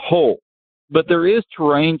walk the hole. But there is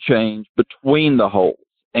terrain change between the holes.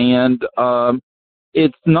 And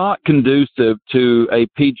it's not conducive to a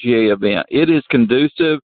PGA event. It is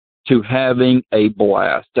conducive to having a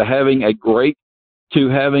blast, to having a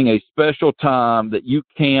special time that you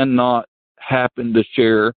cannot happen to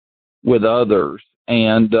share with others.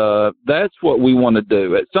 And that's what we want to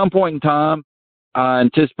do. At some point in time, I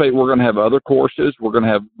anticipate we're going to have other courses. We're going to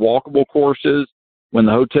have walkable courses when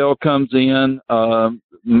the hotel comes in.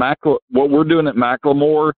 What we're doing at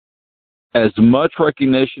McLemore, as much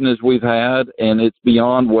recognition as we've had, and it's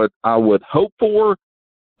beyond what I would hope for,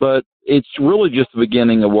 but it's really just the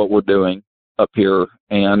beginning of what we're doing up here.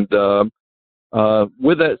 And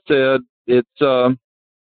with that said, it's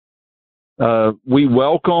we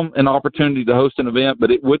welcome an opportunity to host an event, but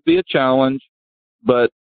it would be a challenge.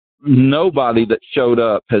 But nobody that showed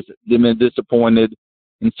up has been disappointed.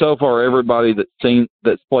 And so far, everybody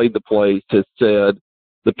that's played the place has said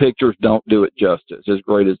the pictures don't do it justice, as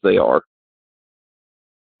great as they are.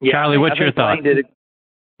 Yeah, Charlie, what's your thought?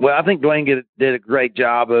 I think Duane did a great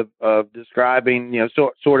job of describing,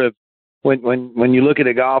 sort of when you look at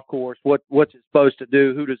a golf course, what's it supposed to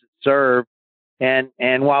do, who does it serve, and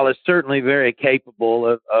while it's certainly very capable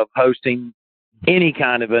of hosting any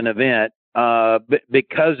kind of an event,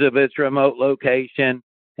 because of its remote location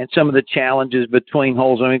and some of the challenges between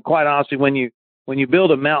holes. I mean, quite honestly, when you build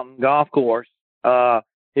a mountain golf course,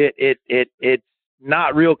 it's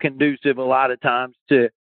not real conducive a lot of times to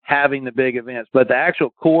having the big events, but the actual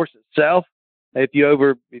course itself, if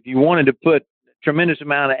you wanted to put a tremendous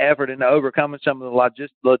amount of effort into overcoming some of the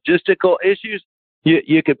logistical issues,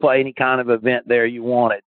 you could play any kind of event there you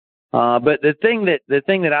wanted. But the thing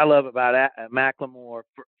that I love about McLemore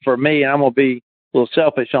for me, and I'm going to be a little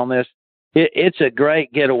selfish on this, it's a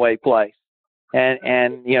great getaway place. And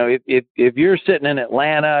if you're sitting in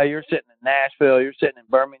Atlanta, you're sitting in Nashville, you're sitting in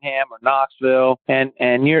Birmingham or Knoxville, and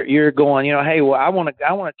you're going, hey, well, I want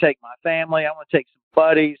to take my family, I want to take some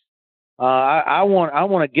buddies, I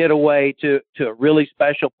want to get away to a really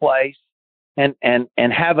special place and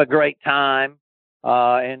have a great time,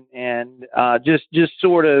 and just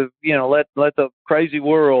sort of let the crazy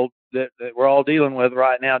world that we're all dealing with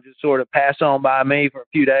right now just sort of pass on by me for a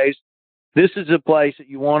few days. This is a place that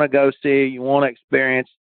you want to go see, you want to experience,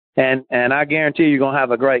 and I guarantee you're going to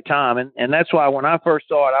have a great time. And that's why when I first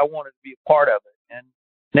saw it, I wanted to be a part of it. And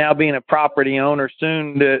now being a property owner,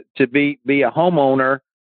 soon to be a homeowner,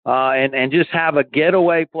 and just have a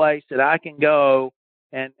getaway place that I can go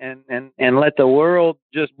and let the world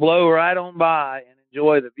just blow right on by and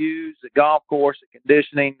enjoy the views, the golf course, the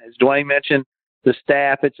conditioning, as Duane mentioned, the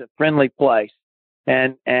staff. It's a friendly place.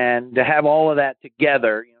 And to have all of that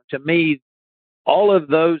together, to me, all of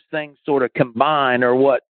those things sort of combined are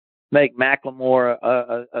what make McLemore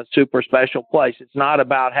a super special place. It's not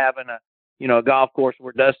about having a golf course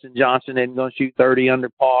where Dustin Johnson isn't going to shoot 30 under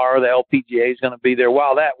par, or the LPGA is going to be there.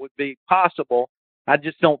 While that would be possible, I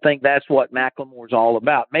just don't think that's what McLemore's all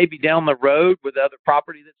about. Maybe down the road with other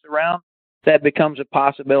property that's around, that becomes a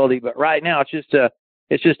possibility. But right now, it's just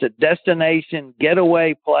a destination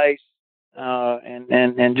getaway place.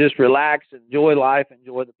 And just relax, enjoy life,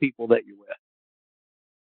 enjoy the people that you're with.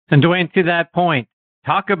 And Duane, to that point,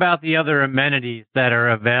 talk about the other amenities that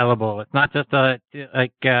are available. It's not just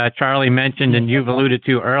like Charlie mentioned and you've alluded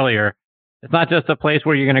to earlier, it's not just a place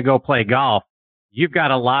where you're going to go play golf. You've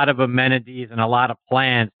got a lot of amenities and a lot of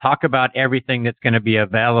plans. Talk about everything that's going to be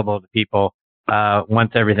available to people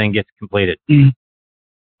once everything gets completed.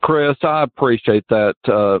 Chris, I appreciate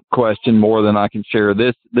that question more than I can share.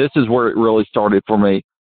 This is where it really started for me.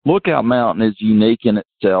 Lookout Mountain is unique in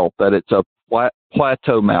itself, that it's a flat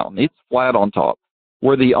plateau mountain. It's flat on top.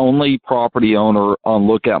 We're the only property owner on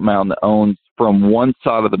Lookout Mountain that owns from one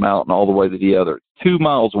side of the mountain all the way to the other. It's 2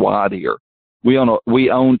 miles wide here. We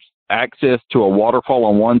own access to a waterfall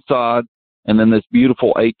on one side, and then this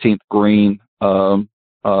beautiful 18th green on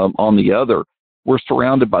the other. We're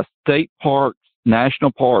surrounded by state parks,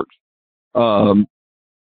 national parks,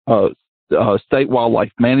 state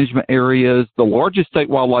wildlife management areas. The largest state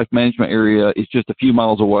wildlife management area is just a few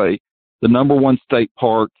miles away. The number one state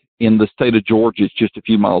park in the state of Georgia is just a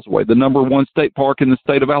few miles away. The number one state park in the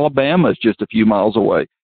state of Alabama is just a few miles away.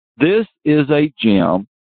 This is a gem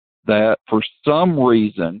that for some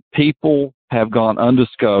reason people have gone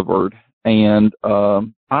undiscovered. And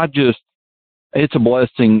it's a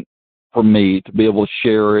blessing for me to be able to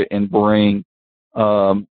share it and bring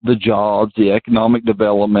the jobs, the economic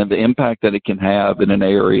development, the impact that it can have in an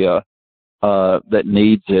area that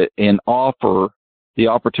needs it, and offer the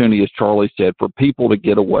opportunity, as Charlie said, for people to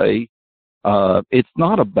get away. It's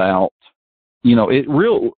not about,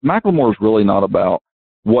 McLemore is really not about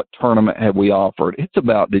what tournament have we offered. It's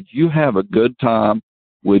about, did you have a good time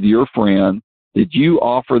with your friend? Did you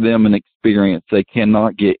offer them an experience they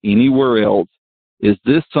cannot get anywhere else? Is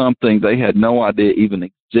this something they had no idea even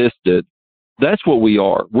existed? That's what we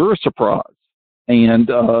are. We're a surprise. And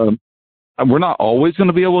we're not always going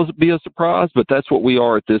to be able to be a surprise, but that's what we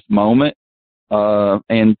are at this moment.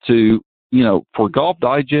 And for Golf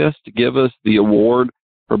Digest to give us the award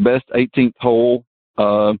for best 18th hole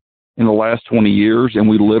in the last 20 years, and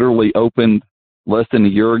we literally opened less than a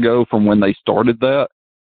year ago from when they started that,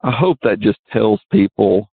 I hope that just tells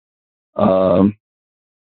people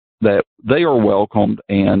that they are welcomed,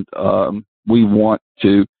 and we want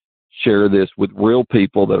to share this with real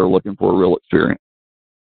people that are looking for a real experience.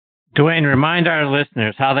 Duane, remind our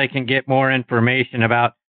listeners how they can get more information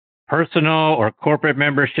about personal or corporate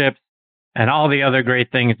memberships and all the other great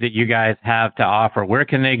things that you guys have to offer. Where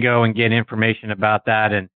can they go and get information about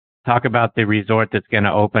that, and talk about the resort that's going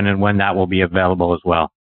to open and when that will be available as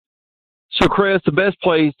well? So, Chris, the best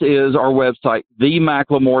place is our website,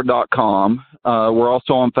 themclemore.com. We're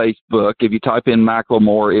also on Facebook. If you type in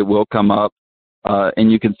McLemore, it will come up, and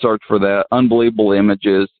you can search for that. Unbelievable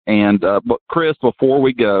images. And but Chris, before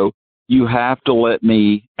we go, you have to let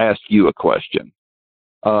me ask you a question.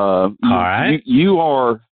 All right. You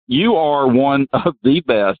are one of the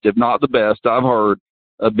best, if not the best, I've heard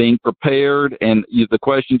of being prepared, and the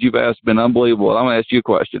questions you've asked have been unbelievable. I'm going to ask you a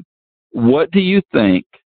question. What do you think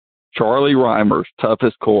Charlie Rymer's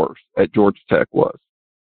toughest course at Georgia Tech was?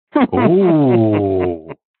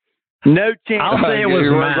 Ooh. No chance. I'll say it was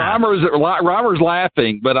math. Rymer's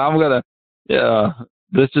laughing, but I'm going to,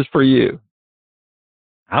 this is for you.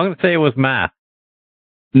 I'm going to say it was math.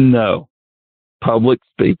 No. Public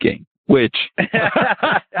speaking, which.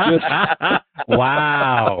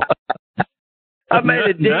 Wow. I made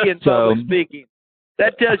a D in public speaking.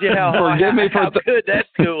 That tells you how good that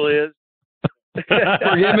school is.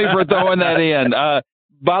 Forgive me for throwing that in.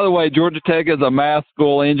 By the way, Georgia Tech is a math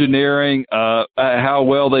school, engineering. How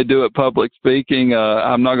well they do at public speaking,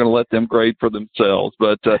 I'm not going to let them grade for themselves.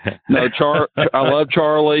 But no, I love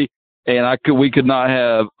Charlie, and we could not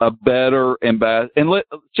have a better ambassador. And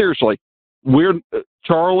seriously,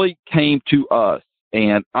 Charlie came to us,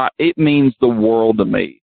 and it means the world to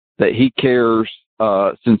me that he cares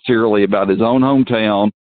sincerely about his own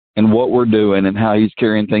hometown and what we're doing and how he's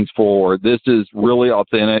carrying things forward. This is really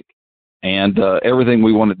authentic, and everything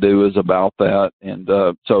we want to do is about that. And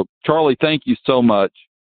so, Charlie, thank you so much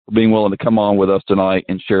for being willing to come on with us tonight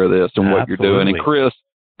and share this and what you're doing. And Chris,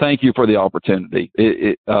 thank you for the opportunity.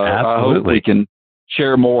 I hope we can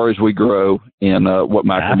share more as we grow in what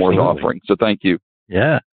McLemore is offering. So thank you.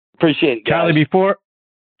 Yeah. Appreciate it, guys.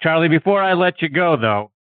 Charlie, before I let you go,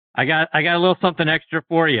 though, I got a little something extra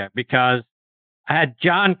for you, because I had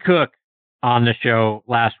John Cook on the show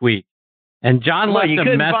last week, and John left a message. You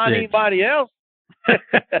couldn't find anybody else?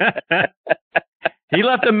 He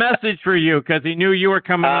left a message for you because he knew you were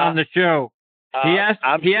coming on the show. He asked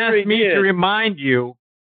me to remind you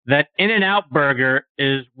that In-N-Out Burger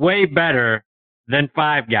is way better than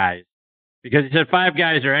Five Guys, because he said Five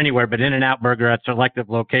Guys are anywhere, but In-N-Out Burger at selective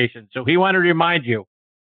locations. So he wanted to remind you,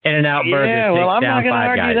 In-N-Out Burger. Yeah, well, I'm not going to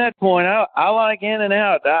argue that point. I like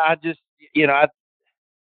In-N-Out. I just,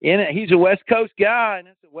 he's a West Coast guy, and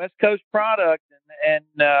it's a West Coast product, and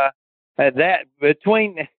that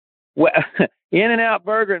between In-N-Out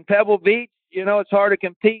Burger and Pebble Beach, it's hard to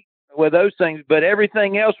compete with those things. But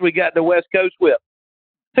everything else, we got the West Coast whip.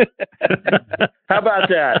 How about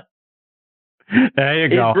that? There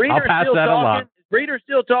you go. I'll pass that along. Is Breeder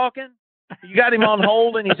still talking? You got him on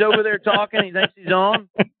hold, and he's over there talking. He thinks he's on.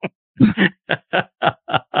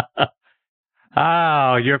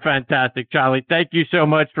 Oh, you're fantastic, Charlie. Thank you so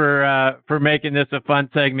much for making this a fun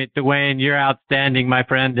segment. Duane, you're outstanding, my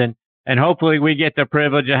friend, and hopefully we get the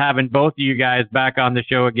privilege of having both of you guys back on the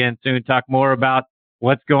show again soon. Talk more about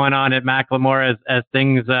what's going on at McLemore as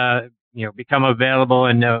things become available,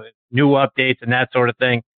 and new updates and that sort of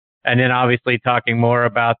thing. And then obviously talking more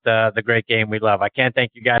about the great game we love. I can't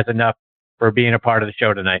thank you guys enough for being a part of the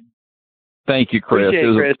show tonight. Thank you, Chris. Appreciate It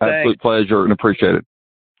was Chris. an absolute pleasure and appreciate it.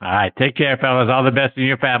 All right. Take care, fellas. All the best in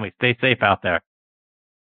your family. Stay safe out there.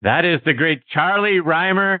 That is the great Charlie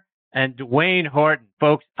Rymer and Duane Horton.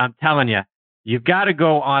 Folks, I'm telling you, you've got to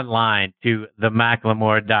go online to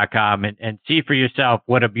themclemore.com and see for yourself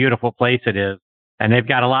what a beautiful place it is. And they've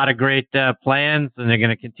got a lot of great plans, and they're going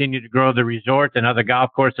to continue to grow the resort and other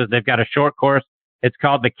golf courses. They've got a short course. It's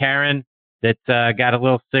called the Karen. That's got a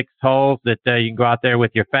little 6 holes that you can go out there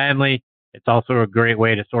with your family. It's also a great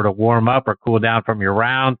way to sort of warm up or cool down from your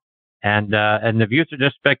round. And the views are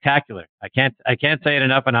just spectacular. I can't say it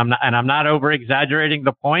enough, and I'm not over exaggerating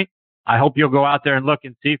the point. I hope you'll go out there and look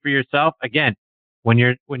and see for yourself. Again, when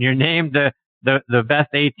you're named the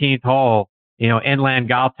best 18th hole, inland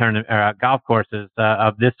golf golf courses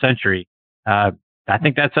of this century, I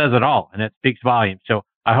think that says it all, and it speaks volumes. So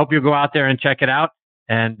I hope you'll go out there and check it out.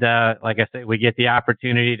 And like I said, we get the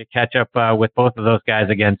opportunity to catch up with both of those guys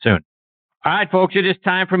again soon. All right, folks, it is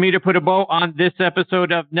time for me to put a bow on this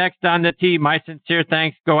episode of Next on the Tee. My sincere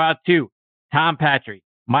thanks go out to Tom Patri,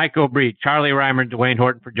 Michael Breed, Charlie Rymer, and Duane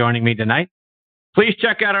Horton for joining me tonight. Please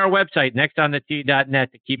check out our website,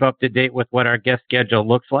 nextonthetee.net, to keep up to date with what our guest schedule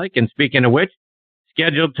looks like. And speaking of which,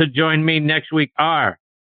 scheduled to join me next week are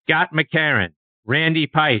Scott McCarron, Randy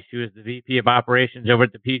Peiss, who is the VP of Operations over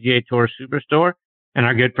at the PGA Tour Superstore, and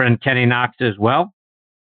our good friend Kenny Knox as well.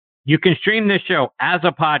 You can stream this show as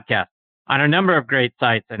a podcast on a number of great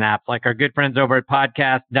sites and apps, like our good friends over at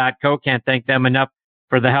podcast.co. Can't thank them enough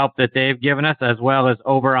for the help that they've given us, as well as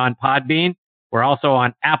over on Podbean. We're also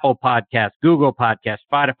on Apple Podcasts, Google Podcasts,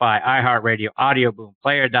 Spotify, iHeartRadio, Audio Boom,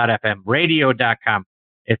 Player.fm, Radio.com.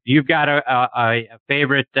 If you've got a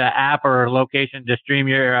favorite app or location to stream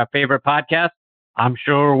your favorite podcast, I'm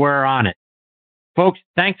sure we're on it. Folks,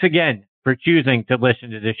 thanks again for choosing to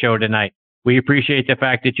listen to the show tonight. We appreciate the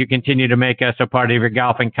fact that you continue to make us a part of your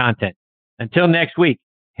golfing content. Until next week,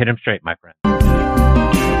 hit 'em straight, my friend.